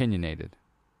be opinionated,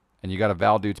 and you got to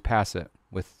Val dudes pass it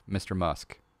with Mr.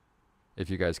 Musk, if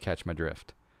you guys catch my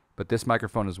drift. But this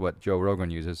microphone is what Joe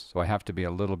Rogan uses, so I have to be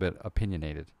a little bit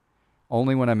opinionated.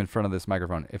 Only when I'm in front of this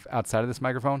microphone. If outside of this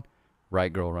microphone,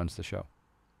 Right Girl runs the show.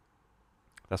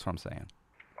 That's what I'm saying.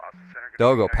 Boston Center, good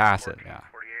They'll go evening. pass it, yeah.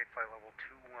 48, flight level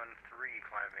 213,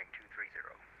 climbing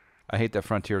 230. I hate that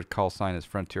Frontier call sign is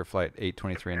Frontier Flight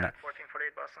 823 and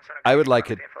 1448 Boston Center. I would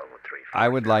like it. maintain for level 340. I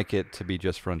would like it to be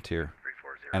just Frontier,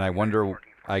 340. and I wonder.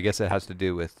 I guess it has to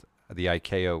do with the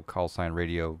ICAO call sign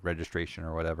radio registration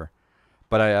or whatever.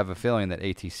 But I have a feeling that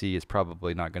ATC is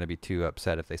probably not going to be too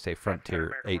upset if they say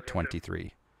Frontier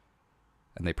 823,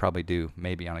 and they probably do,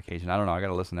 maybe on occasion. I don't know. I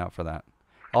got to listen out for that.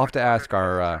 I'll have to ask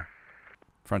our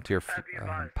Frontier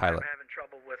pilot. I'm having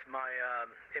trouble with my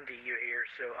MDU here,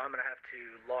 so I'm going to have to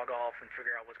log off and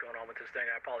figure out what's going on with this thing.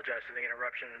 I apologize for the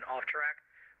interruption and off track.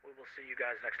 We will see you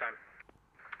guys next time.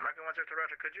 American 102,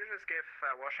 Roger, could you just give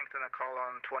Washington a call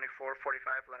on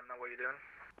 2445, let him know what you're doing?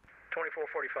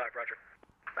 2445, Roger.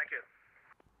 Thank you.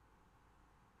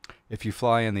 If you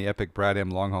fly in the Epic Brad M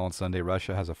long haul on Sunday,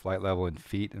 Russia has a flight level in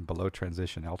feet and below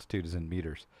transition. Altitude is in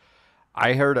meters.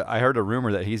 I heard a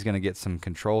rumor that he's going to get some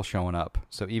control showing up.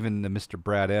 So even the Mr.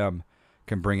 Brad M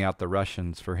can bring out the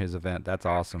Russians for his event. That's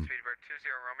awesome. Speedbird 20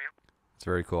 Romeo. It's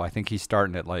very cool. I think he's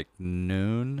starting at like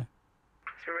noon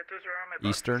Spirit 20, Boston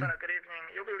Eastern. Center, good evening.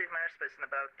 You'll be leaving airspace in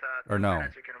about Or 2 no.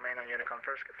 minutes. You can remain on Unicon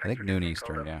first. I think noon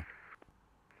Eastern, yeah.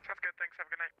 Sounds good. Thanks. Have a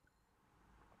good night.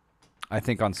 I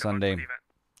think on Good luck with Sunday the event.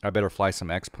 I better fly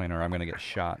some X-Plane or I'm going to get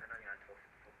shot.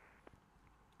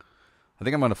 I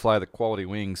think I'm going to fly the Quality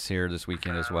Wings here this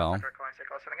weekend as well. I'm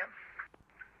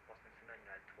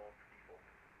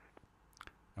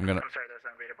going to... I'm sorry, that's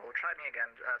unreadable. Try me again.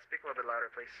 Speak a little bit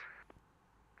louder, please.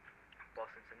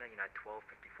 Boston Center, United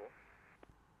 1254.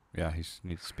 Yeah, he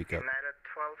needs to speak up. United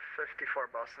 1254,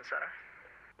 Boston Center.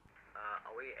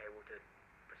 Are we able to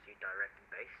proceed direct and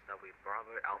base? That will be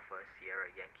Bravo, Alpha, Sierra,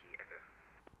 Yankee, Echo.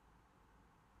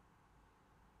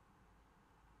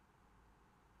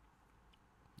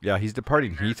 Yeah, he's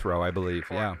departing Heathrow, I believe.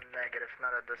 Yeah, Negative,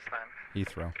 not at this time.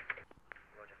 Heathrow.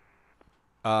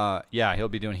 Roger. Yeah, he'll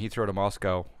be doing Heathrow to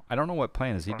Moscow. I don't know what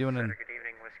plane is he doing in. Good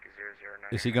evening. Whiskey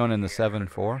 009. Is he going in the 7-4? 370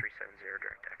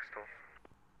 direct X-Toll.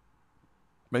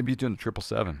 Maybe he's doing the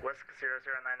 777. Whisk 009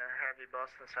 Heavy,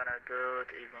 Boston Center,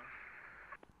 good evening.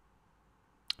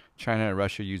 China and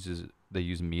Russia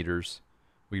use meters.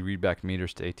 We read back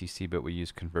meters to ATC, but we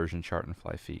use conversion chart and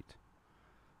fly feet.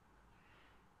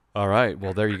 All right,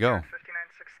 well there you go.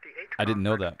 5968, I didn't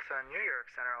know that. contact, New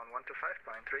York Center on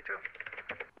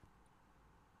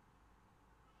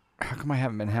 125.32. How come I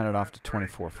haven't been handed off to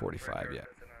 2445 yet?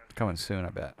 It's coming soon, I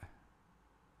bet.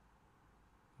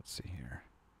 Let's see here.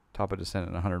 Top of descent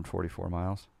at 144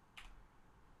 miles.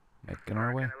 Making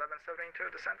our way.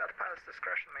 1172, descent at pilot's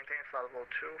discretion, maintain flight level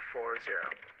 240.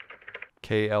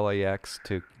 KLAX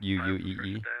to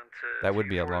UUEE. That would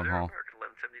be a long haul.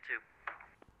 1172.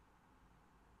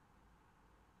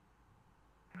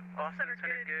 Boston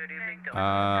Center, good evening.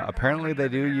 Apparently they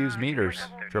do use meters.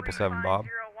 777 Bob.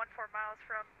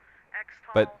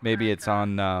 But maybe it's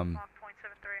on.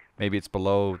 Maybe it's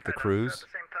below the cruise. At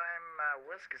the same time,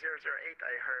 Whisk 008,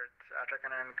 I heard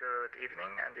checking in, good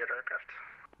evening, and the other aircraft.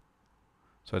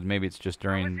 So maybe it's just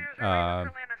during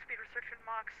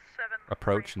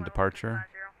approach and departure.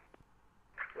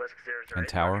 Whisk 008, And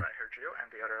tower. I heard you, and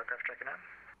the other aircraft checking in.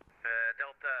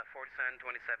 Delta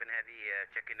 4727 Heavy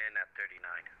checking in at 39.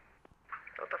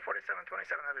 Delta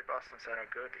 4727 Heavy, Boston Center,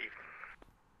 good evening.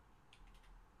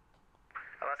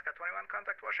 Alaska 21,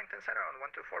 contact Washington Center on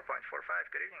 124.45,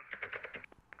 good evening.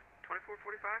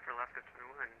 2445 for Alaska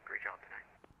 21. Great job tonight.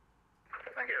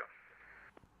 Thank you.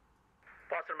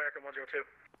 Boston American 102.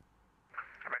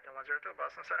 American 102,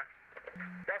 Boston Center.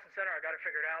 Boston Center, I got it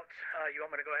figured out. You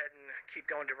want me to go ahead and keep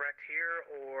going direct here,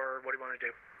 or what do you want me to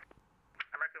do?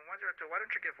 American 102, why don't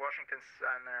you give Washington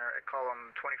Center a call on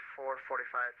 2445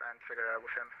 and figure it out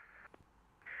with him?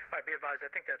 Alright, be advised, I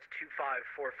think that's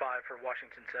 2545 for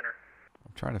Washington Center.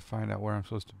 I'm trying to find out where I'm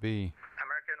supposed to be.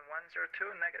 American 102,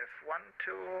 negative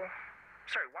 125.45.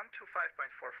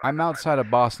 I'm outside of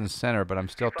Boston Center, but I'm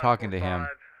still talking to him.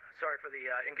 Sorry for the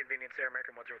inconvenience there,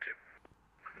 American 102.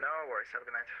 No worries, have a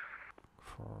good night.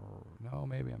 No,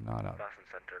 maybe I'm not out. Boston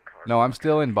Center. No, I'm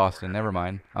still in Boston. Never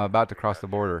mind. I'm about to cross the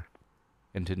border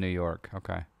into New York.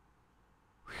 Okay.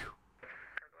 Cargo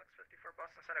X54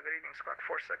 Boston Center, good evening, squawk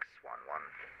 4611.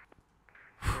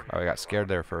 Oh, I got scared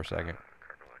there for a second.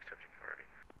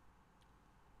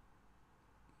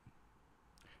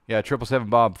 Yeah, 777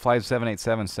 Bob, Flight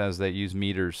 787 says they use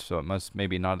meters, so it must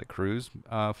maybe not at cruise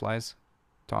flies.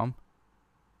 Tom?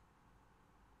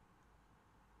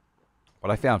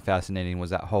 What I found fascinating was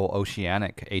that whole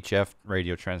oceanic HF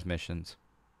radio transmissions.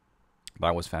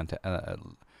 That was fantastic.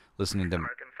 Listening to...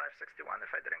 American 561, if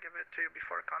I didn't give it to you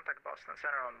before, contact Boston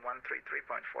Center on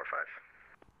 133.45.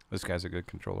 This guy's a good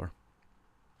controller.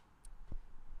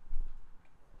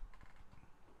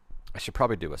 I should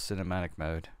probably do a cinematic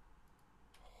mode.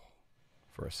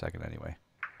 For a second anyway.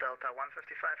 Delta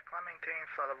 155 climbing team,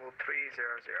 flight level 300.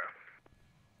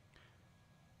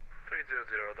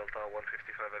 300, Delta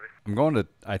 155, Eddie. I'm going to,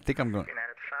 I think I'm going...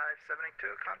 United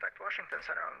 572, contact Washington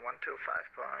Center on 125.45,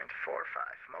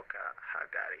 Mocha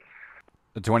Hagari.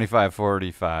 The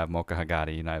 2545, Mocha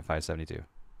Hagari, United 572.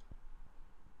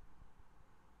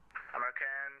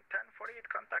 American 1048,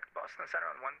 contact Boston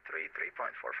Center on 133.45,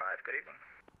 good evening.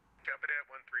 Copy that,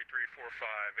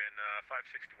 13345, and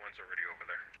 561's already over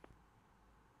there.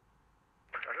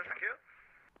 Roger, thank you.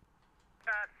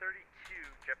 32,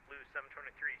 JetBlue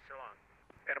 723, so long.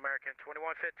 And American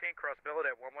 2115, cross billet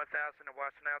at 11000 and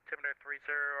Washington altimeter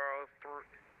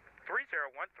 3013.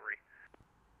 3013,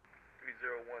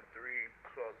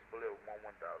 cross below 1000.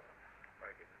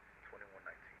 American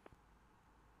 2119.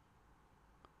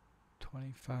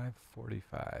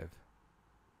 2545.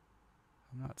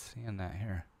 I'm not seeing that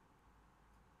here.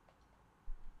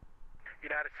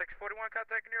 United 641,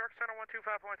 contact New York Center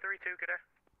 125.32, good day.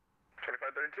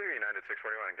 2532, United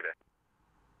 641, good day.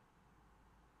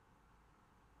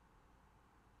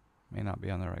 May not be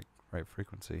on the right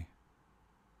frequency.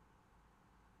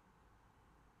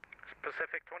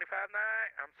 Pacific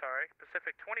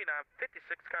Pacific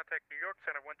 2956, contact New York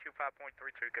Center 125.32,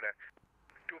 good day.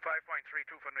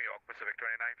 25.32 for New York, Pacific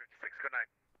 2956, good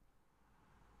night.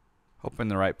 Hope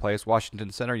in the right place.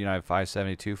 Washington Center, United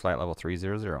 572, flight level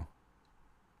 300.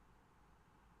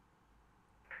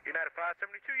 United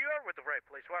 572, you are with the right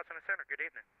place. Washington Center, good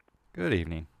evening. Good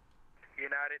evening.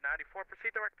 United 94,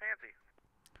 proceed direct Pansy.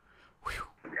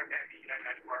 Whew.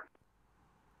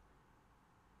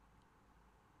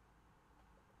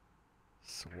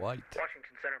 Sweet.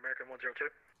 Washington Center, American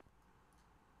 102.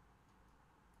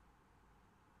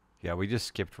 Yeah, we just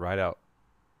skipped right out.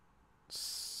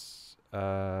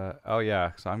 Oh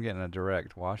yeah, so I'm getting a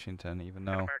direct Washington, even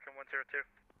though... American 102.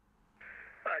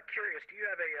 Curious, do you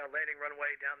have a landing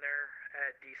runway down there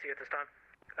at DC at this time?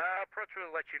 Approach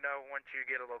will let you know once you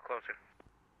get a little closer.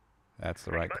 That's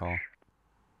the right call.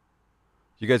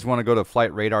 You guys want to go to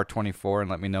Flight Radar 24 and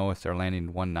let me know if they're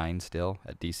landing 19 still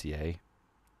at DCA?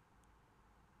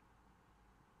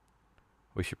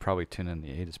 We should probably tune in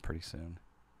the ATIS pretty soon.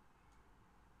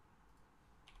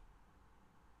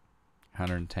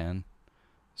 110.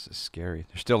 This is scary.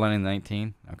 They're still landing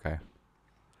 19? Okay.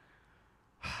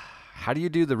 How do you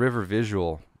do the river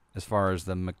visual as far as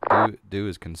the McDo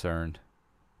is concerned?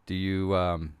 Do you,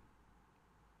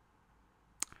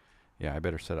 yeah, I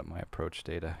better set up my approach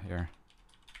data here.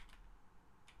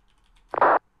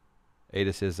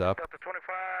 ATIS is up. Delta 25,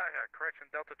 correction,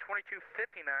 Delta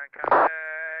 2259,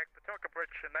 contact Potomac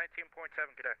Bridge 19.7,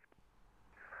 good day.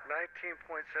 19.7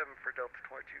 for Delta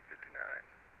 2259.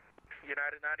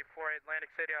 United 94, Atlantic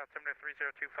City, altimeter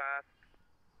 3025.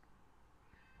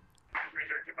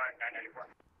 3025,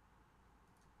 994.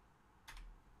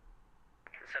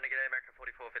 Center, good day, American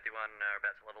 4451,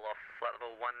 about to level off, flight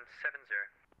level 170.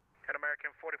 And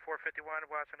American 4451,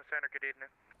 Washington Center, good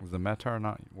evening. Is the METAR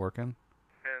not working?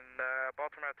 And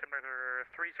Baltimore altimeter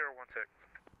 3016.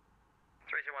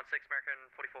 3016, American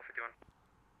 4451. I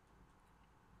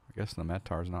guess the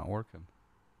METAR's not working.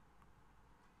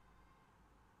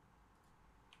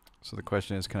 So the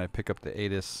question is, can I pick up the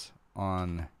ATIS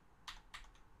on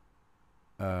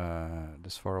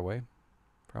this far away?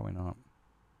 Probably not.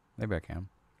 Maybe I can.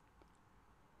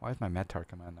 Why is my METAR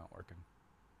command not working?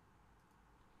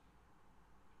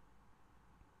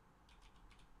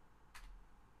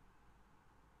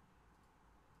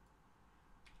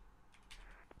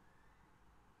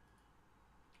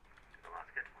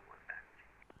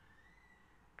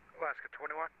 Alaska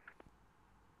 21.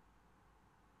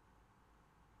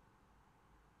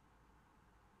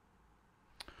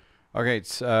 Okay,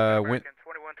 it's American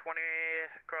 2120,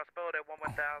 cross boat at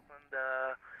 11,000,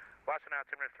 watching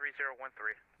altimeter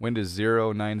 3013. wind is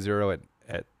 090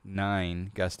 at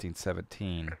 9, gusting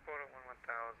 17. Boat at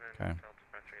 11,000, Okay.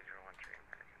 altimeter 3013.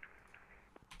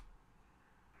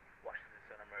 Washington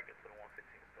Center, American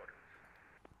 2115 started.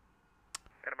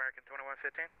 And American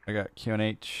 2115. I got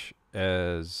QNH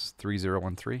as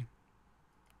 3013.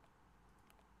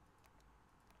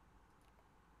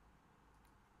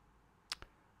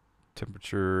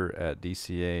 Temperature at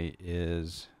DCA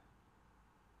is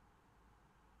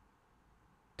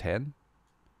 10.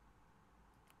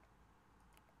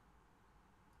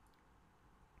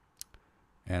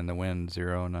 And the wind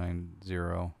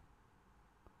 090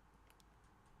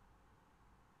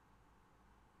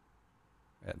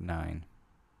 at 9.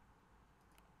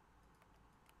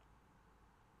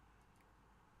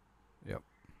 Yep.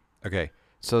 Okay.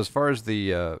 So as far as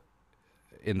the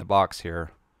in the box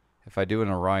here, if I do an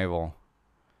arrival,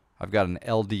 I've got an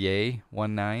LDA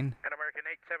 19, And American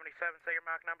 877, say your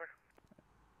Mach number.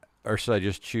 or should I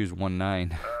just choose 19? Currently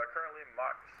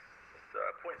Mach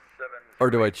 0.7. Or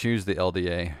do I choose the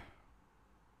LDA?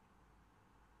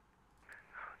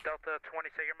 Delta 20,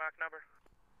 say your Mach number.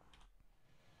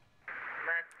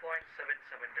 Mach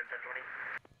 0.77, Delta 20.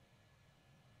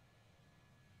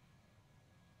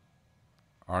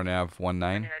 RNAV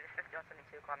 19. United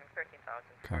 5172, calling 13,000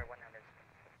 Okay. for 100.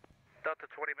 Delta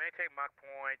 20, maintain Mach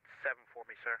 0.7 for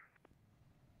me, sir.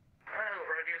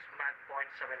 Reduce Mach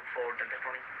 0.74, Delta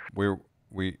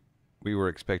 20. We were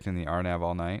expecting the RNAV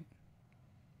all night.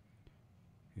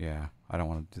 Yeah, I don't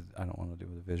want to do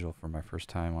the visual for my first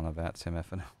time on a VATSIM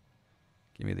FNO.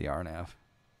 Give me the RNAV.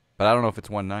 But I don't know if it's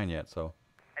 19 yet, so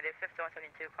I did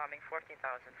 5172, calling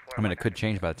 14,000 for I mean it could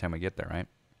change by the time we get there, right?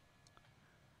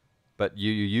 But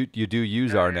you do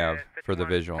use RNAV for the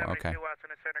visual, okay. 52 watts in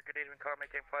the center, good evening, call,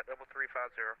 maintain flight level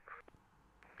 350.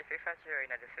 The 350,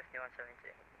 United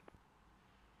 5172.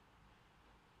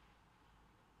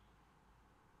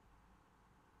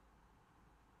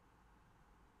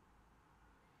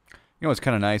 You know what's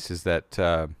kind of nice is that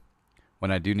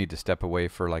when I do need to step away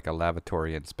for like a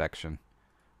lavatory inspection,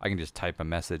 I can just type a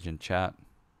message in chat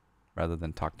rather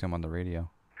than talk to him on the radio.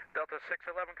 Delta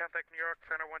 611, contact New York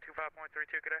Center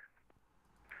 125.32, good day.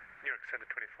 New York Center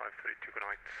 2532, good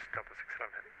night. Delta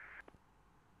 611 heading.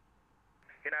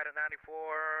 United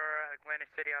 94,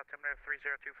 Atlantic City, altimeter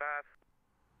 3025.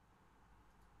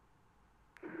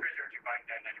 3025,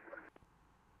 994.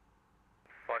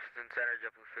 Washington Center,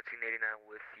 JetBlue 1589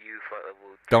 with you, flight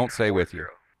level 240. Don't say with you.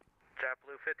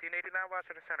 JetBlue 1589,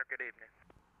 Washington Center, good evening.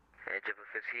 And JetBlue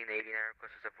 1589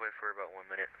 request to step away for about 1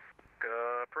 minute.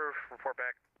 Proof, report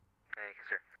back. Thank you,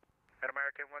 sir. And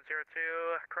American 102,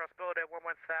 cross boat at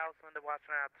 11,000,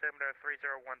 watching altimeter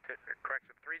 3012,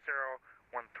 correction,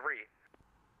 3013.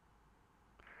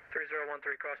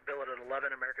 3013, cross billet at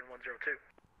 11, American 102.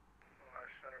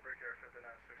 Center Brickyard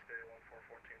 5968,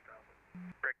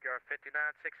 14,000. Brickyard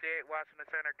 5968, Washington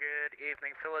Center, good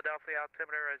evening. Philadelphia,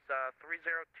 altimeter is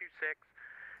 3026.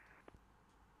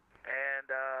 And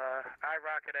I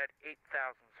rocket at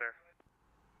 8,000, sir.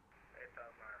 8,000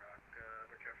 IROC,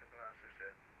 Brickyard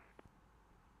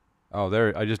 5968. Oh,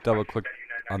 there, I just double clicked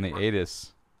on the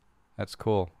ATIS. That's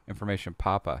cool. Information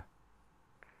Papa.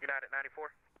 United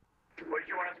 94. What did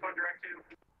you want us to go direct to?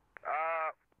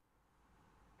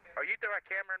 Are you direct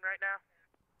Cameron right now?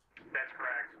 That's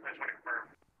correct. I just want to confirm.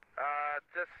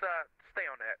 Just stay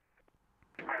on that.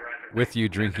 Alright. With you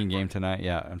drinking game tonight.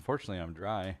 Yeah, unfortunately I'm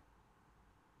dry.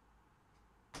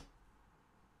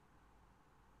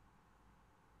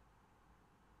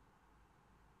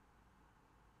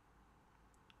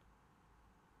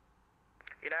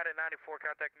 United 94,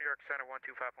 contact New York Center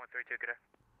 125.32, good day.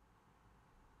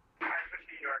 I switched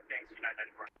to New York, thanks,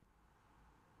 United 94.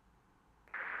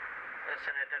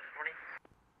 Center Delta 20.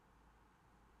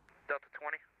 Delta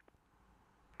 20.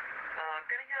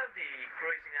 Can I have the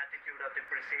cruising altitude of the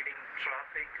preceding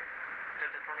traffic,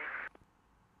 Delta 20?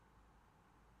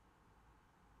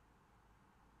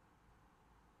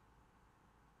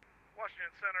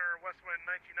 Washington Center, Westwind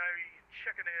 1990,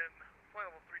 checking in, flight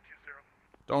level 320.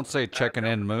 Don't say checking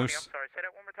in, Delta 20, Moose. I'm sorry, say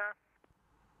that one more time.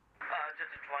 Delta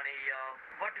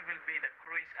 20, what will be the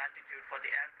cruise altitude for the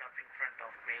aircraft in front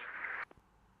of me?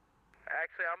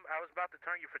 Actually, I was about to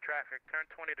turn you for traffic. Turn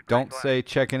 20 degrees Don't left. say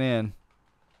checking in.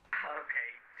 Okay,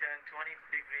 turn 20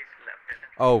 degrees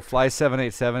left. Oh, Fly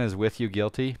 787 is with you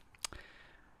guilty?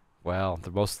 Well,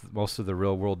 most of the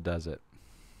real world does it.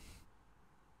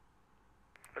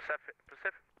 Pacific.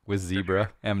 With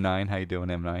Zebra, M9. How you doing,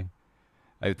 M9?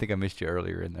 I think I missed you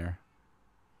earlier in there.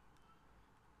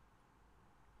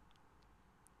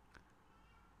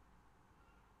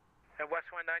 And West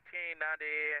Wind 1990,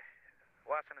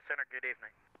 Washington Center, good evening.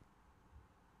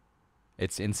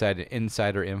 It's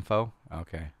insider info?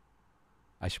 Okay.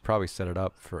 I should probably set it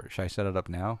up for... Should I set it up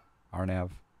now? RNAV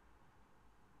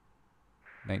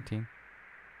 19?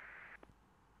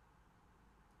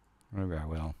 Maybe I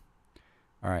will.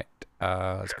 Alright.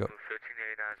 Let's go.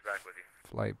 1589 is back with you.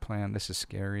 Flight plan. This is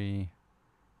scary.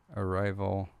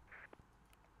 Arrival.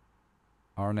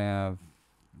 RNAV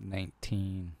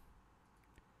 19.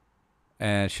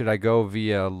 And should I go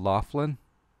via Laughlin?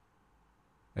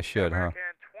 I should, huh?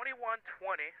 American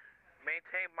 2120,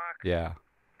 maintain Mach Yeah.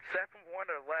 71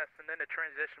 or less, and then the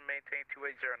transition maintain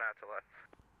 280 knots or less.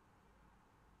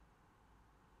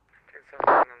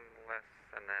 27 and less,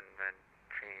 and then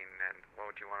train, and what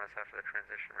would you want us after the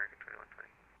transition, American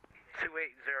 2120?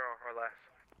 280 or less.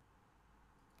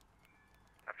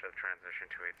 After the transition,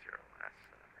 280 or less,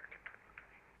 American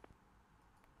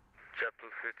 2120. JetBlue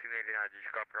 1589, did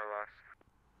you copy our loss?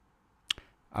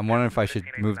 I'm wondering if I should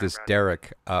move this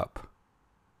derrick up.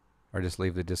 Or just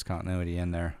leave the discontinuity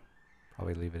in there.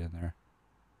 Probably leave it in there.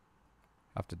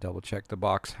 I'll have to double check the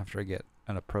box after I get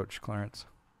an approach clearance.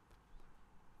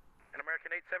 An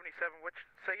American 877, which,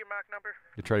 say your Mach number?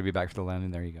 You try to be back for the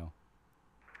landing. There you go.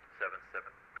 77.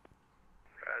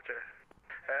 Roger.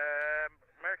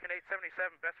 American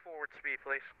 877, best forward speed,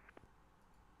 please.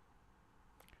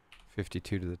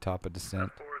 52 to the top of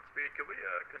descent. Forward speed, could we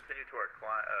continue to our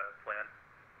plan?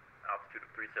 Altitude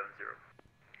of 370.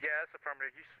 Yeah, that's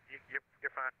affirmative.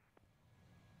 You're fine.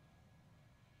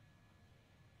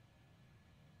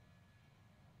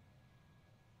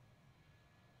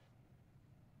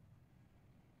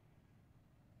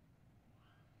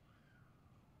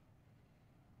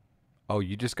 Oh,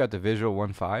 you just got the visual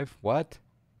 1.5? What?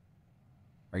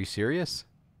 Are you serious?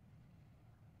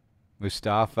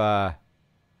 Mustafa,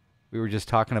 we were just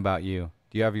talking about you.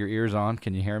 Do you have your ears on?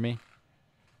 Can you hear me?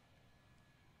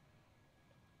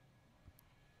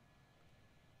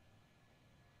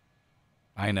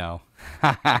 I know.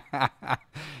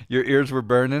 Your ears were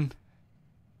burning?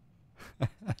 At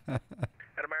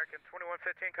American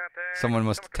 2115 contact. Someone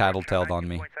must have tattletaled on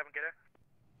me. 19.7, get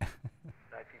it?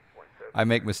 19.7. I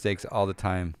make mistakes all the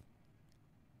time.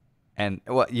 And,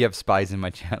 well, you have spies in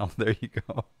my channel. There you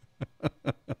go.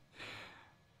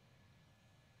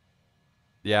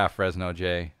 Yeah, Fresno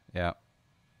J. Yeah.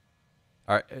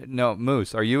 No,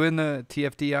 Moose, are you in the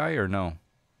TFDI or no?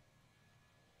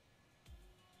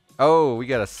 Oh, we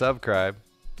got a subscribe.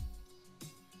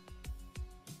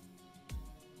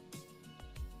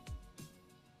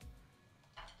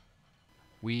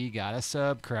 We got a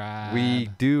subscribe. We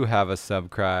do have a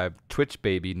subscribe. Twitch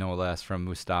baby, no less, from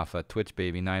Mustafa. Twitch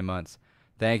baby, 9 months.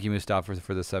 Thank you, Mustafa,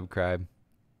 for the subscribe.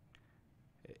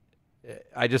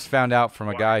 I just found out from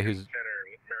a guy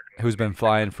who's been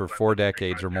flying for 4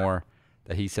 decades or more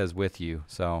that he says with you.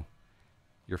 So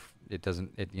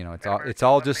it's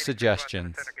all just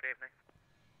suggestions.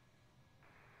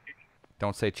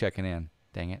 Don't say checking in.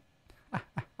 Dang it.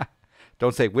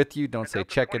 Don't say with you. Don't say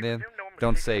checking in.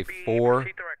 Don't say for.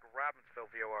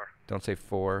 Don't say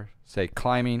for. Say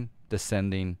climbing,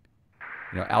 descending.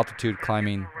 Altitude,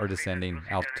 climbing, or descending,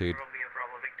 altitude.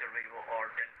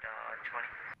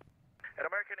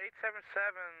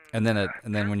 And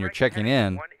then when you're checking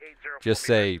in, just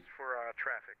say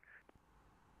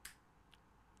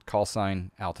call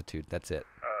sign altitude. That's it.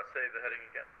 Say the heading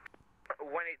again.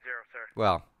 180, sir.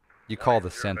 Well, you call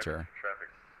the center.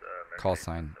 Call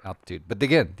sign altitude. But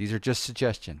again, these are just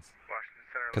suggestions.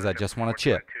 Because I just want a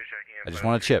chip. I just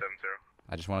want a chip.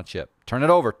 I just want a chip. Turn it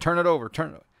over. Turn it over.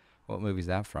 What movie is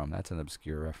that from? That's an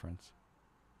obscure reference.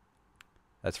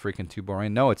 That's freaking too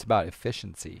boring. No, it's about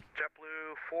efficiency.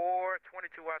 JetBlue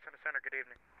 422 watts in the center. Good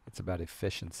evening. It's about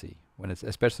efficiency,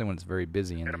 especially when it's very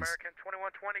busy in these. American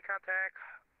 2120 contact.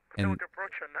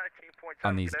 Approach on 19.7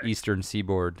 on these eastern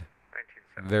seaboard,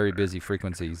 very busy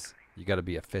frequencies. You got to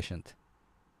be efficient.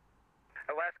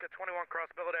 Alaska 21 cross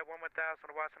billet at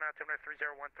 11000 Watson altimeter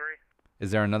 3013.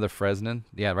 Is there another Fresnon?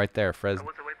 Yeah, right there,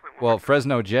 Fresno. Well,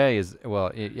 Fresno J is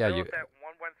yeah.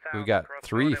 We've got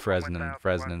 3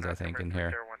 Fresnons, I think, in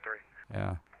here.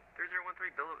 Yeah.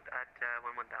 3013 billet at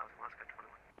 11000 Alaska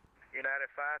 21. United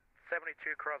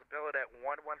 572 cross billet at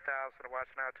 11000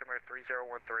 Watson altimeter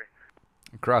 3013.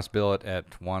 Cross billet at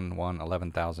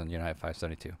 11,000 United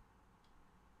 572.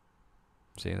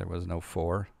 See, there was no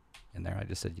 4 in there. I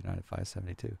just said United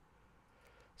 572.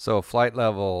 So flight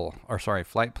plan. Alaska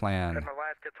 21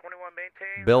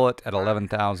 maintain. Billet at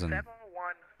 11,000.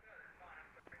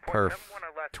 Perf.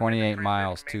 28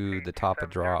 miles to the top of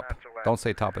drop. Don't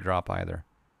say top of drop either.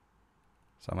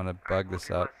 So I'm going to bug this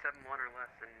up.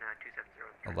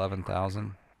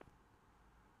 11,000.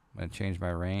 I'm going to change my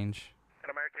range. An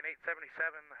American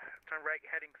 877, turn right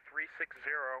heading 360,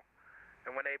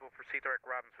 and when able, proceed direct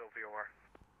Robbinsville VOR.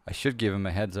 I should give him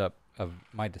a heads up of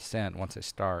my descent once I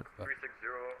start. 360.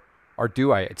 Or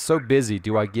do I? It's so busy.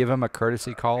 Do I give him a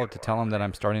courtesy call to tell him that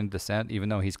I'm starting to descent, even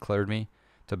though he's cleared me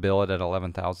to bill it at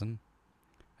 11,000?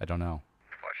 I don't know.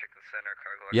 Washington Center,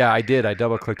 cargo. Yeah, I did. I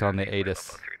double-clicked on the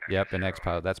ATIS. Yep, in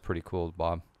Xpilot. That's pretty cool,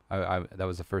 Bob. That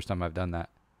was the first time I've done that.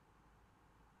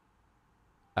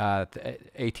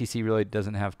 ATC really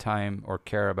doesn't have time or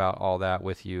care about all that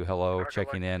with you. Hello,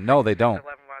 checking in. No, they don't.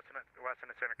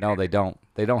 No, they don't.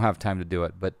 They don't have time to do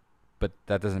it, but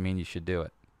that doesn't mean you should do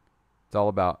it. It's all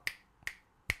about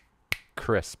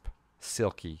crisp,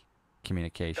 silky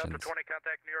communications. Delta 20,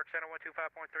 contact New York Center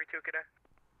 125.32, cadet.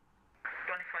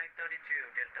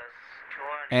 2532,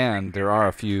 Delta's 2. And there are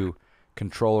a few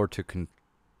controller to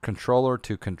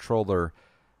controller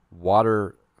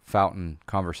water fountain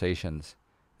conversations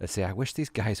that say, I wish these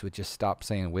guys would just stop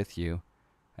saying with you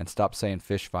and stop saying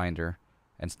fish finder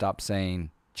and stop saying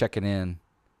checking in.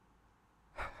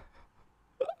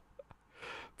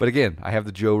 But again, I have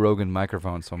the Joe Rogan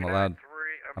microphone, so I'm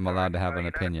allowed to have an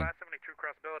opinion. 572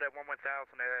 cross build at 11,000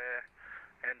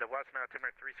 and the Western altimeter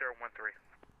 3013.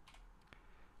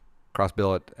 Cross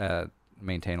billet at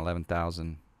maintain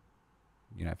 11,000,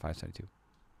 United 572.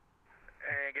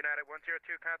 And United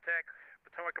 102, contact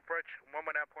Potomac approach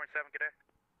 119.7, cadet.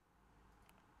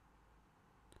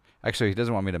 Actually, he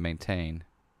doesn't want me to maintain.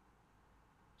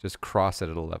 Just cross it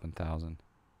at 11,000.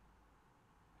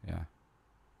 Yeah.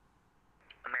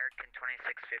 American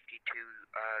 2652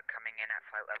 coming in at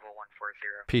flight level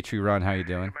 140. Petrie Run, how you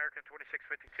doing? American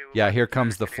 2652. Yeah, here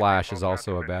comes the flash is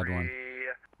also a bad one.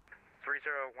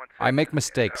 3016. I make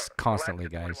mistakes constantly,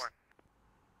 guys.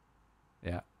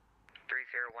 Yeah.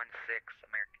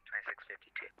 3016, American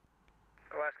 2652.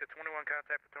 Alaska 21,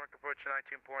 contact Potomac approach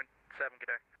 19.7,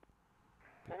 cadet.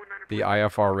 The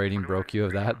IFR rating broke you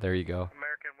of that. There you go.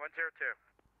 American 102.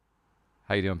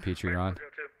 How you doing, Petrie Ron?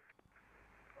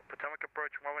 Potomac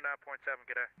approach 119.7,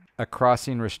 cadet. A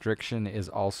crossing restriction is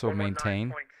also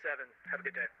maintained. 119.7. Have a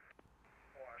good day.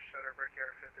 Shutter break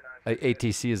air 59.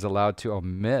 ATC is allowed to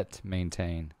omit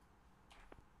maintain.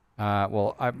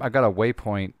 Well, I got a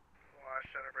waypoint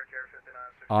Shutter break air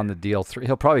 59. on the deal 3.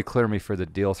 He'll probably clear me for the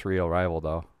deal 3 arrival,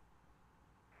 though.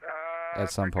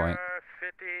 At some point.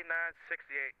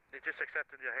 5968. They just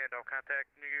accepted your handoff. Contact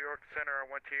New York Center on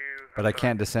 12. But I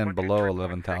can't descend below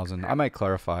 11,000. I might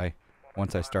clarify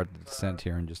once I start the descent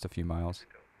here in just a few miles.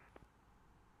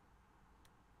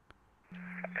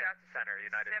 Center,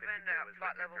 United 52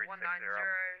 flight level 190,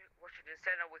 Washington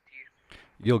Center with you.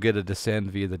 You'll get a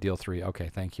descend via the deal 3. Okay,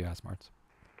 thank you, Asmarts.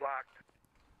 Blocked.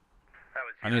 That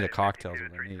was I need a United cocktail is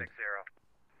 52 what I need.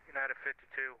 360. United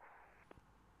 52.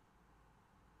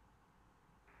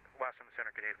 Washington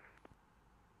Center, good evening.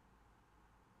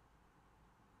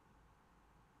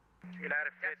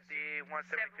 United 50,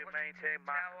 172, maintain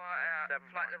Mach Tower, 71.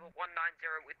 flight level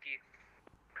 190 with you.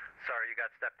 Sorry, you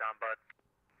got stepped on, bud.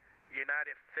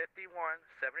 United 51,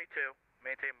 72,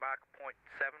 maintain Mach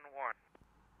 .71.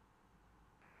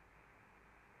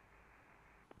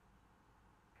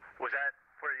 Was that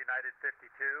for United 52?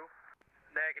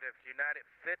 Negative, United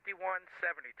 51,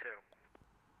 72.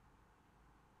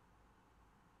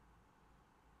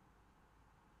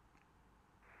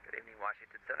 Good evening,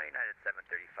 Washington Center, United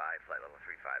 735, flight level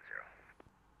 350.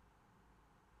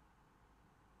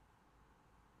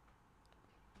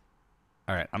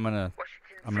 All right, I'm gonna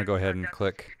go ahead and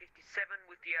click 57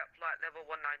 with you at flight level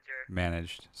 190.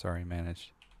 managed. Sorry,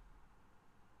 managed.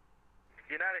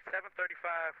 United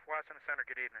 735, Washington Center,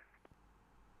 good evening.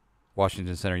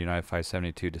 Washington Center, United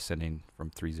 572, descending from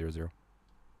 300.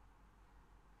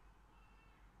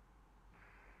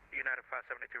 United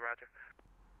 572, roger.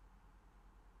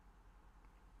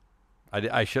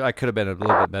 I could have been a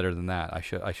little bit better than that. I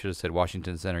should have said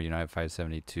Washington Center, United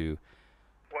 572,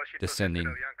 Washington descending.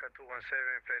 Center, Bianca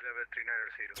 217, flight level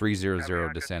 390.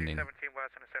 300 descending. 17,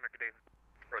 Washington Center, good evening.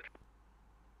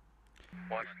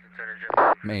 Washington Center,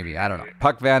 Jet. Maybe, I don't know.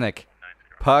 Puck Vanek,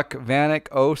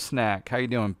 oh snack. How you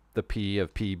doing? The P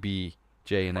of PB,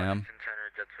 J and M. Washington Center,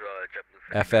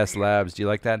 Jet FSLabs. Do you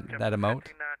like that emote?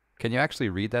 Can you actually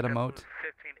read that emote?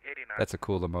 1589. That's a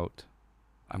cool emote.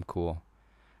 I'm cool.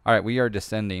 All right, we are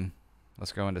descending.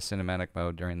 Let's go into cinematic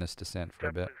mode during this descent for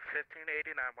a bit.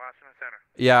 1589, Washington Center.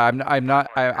 Yeah, I'm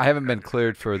not. I haven't been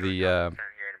cleared for the. here in about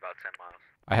 10 miles.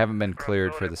 I haven't been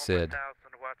cleared for the SID.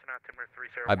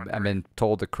 I've been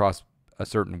told to cross a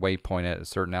certain waypoint at a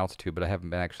certain altitude, but I haven't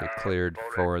been actually cleared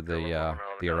for the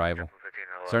arrival.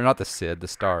 So not the SID, the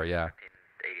star. Yeah.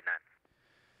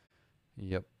 1589.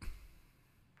 Yep.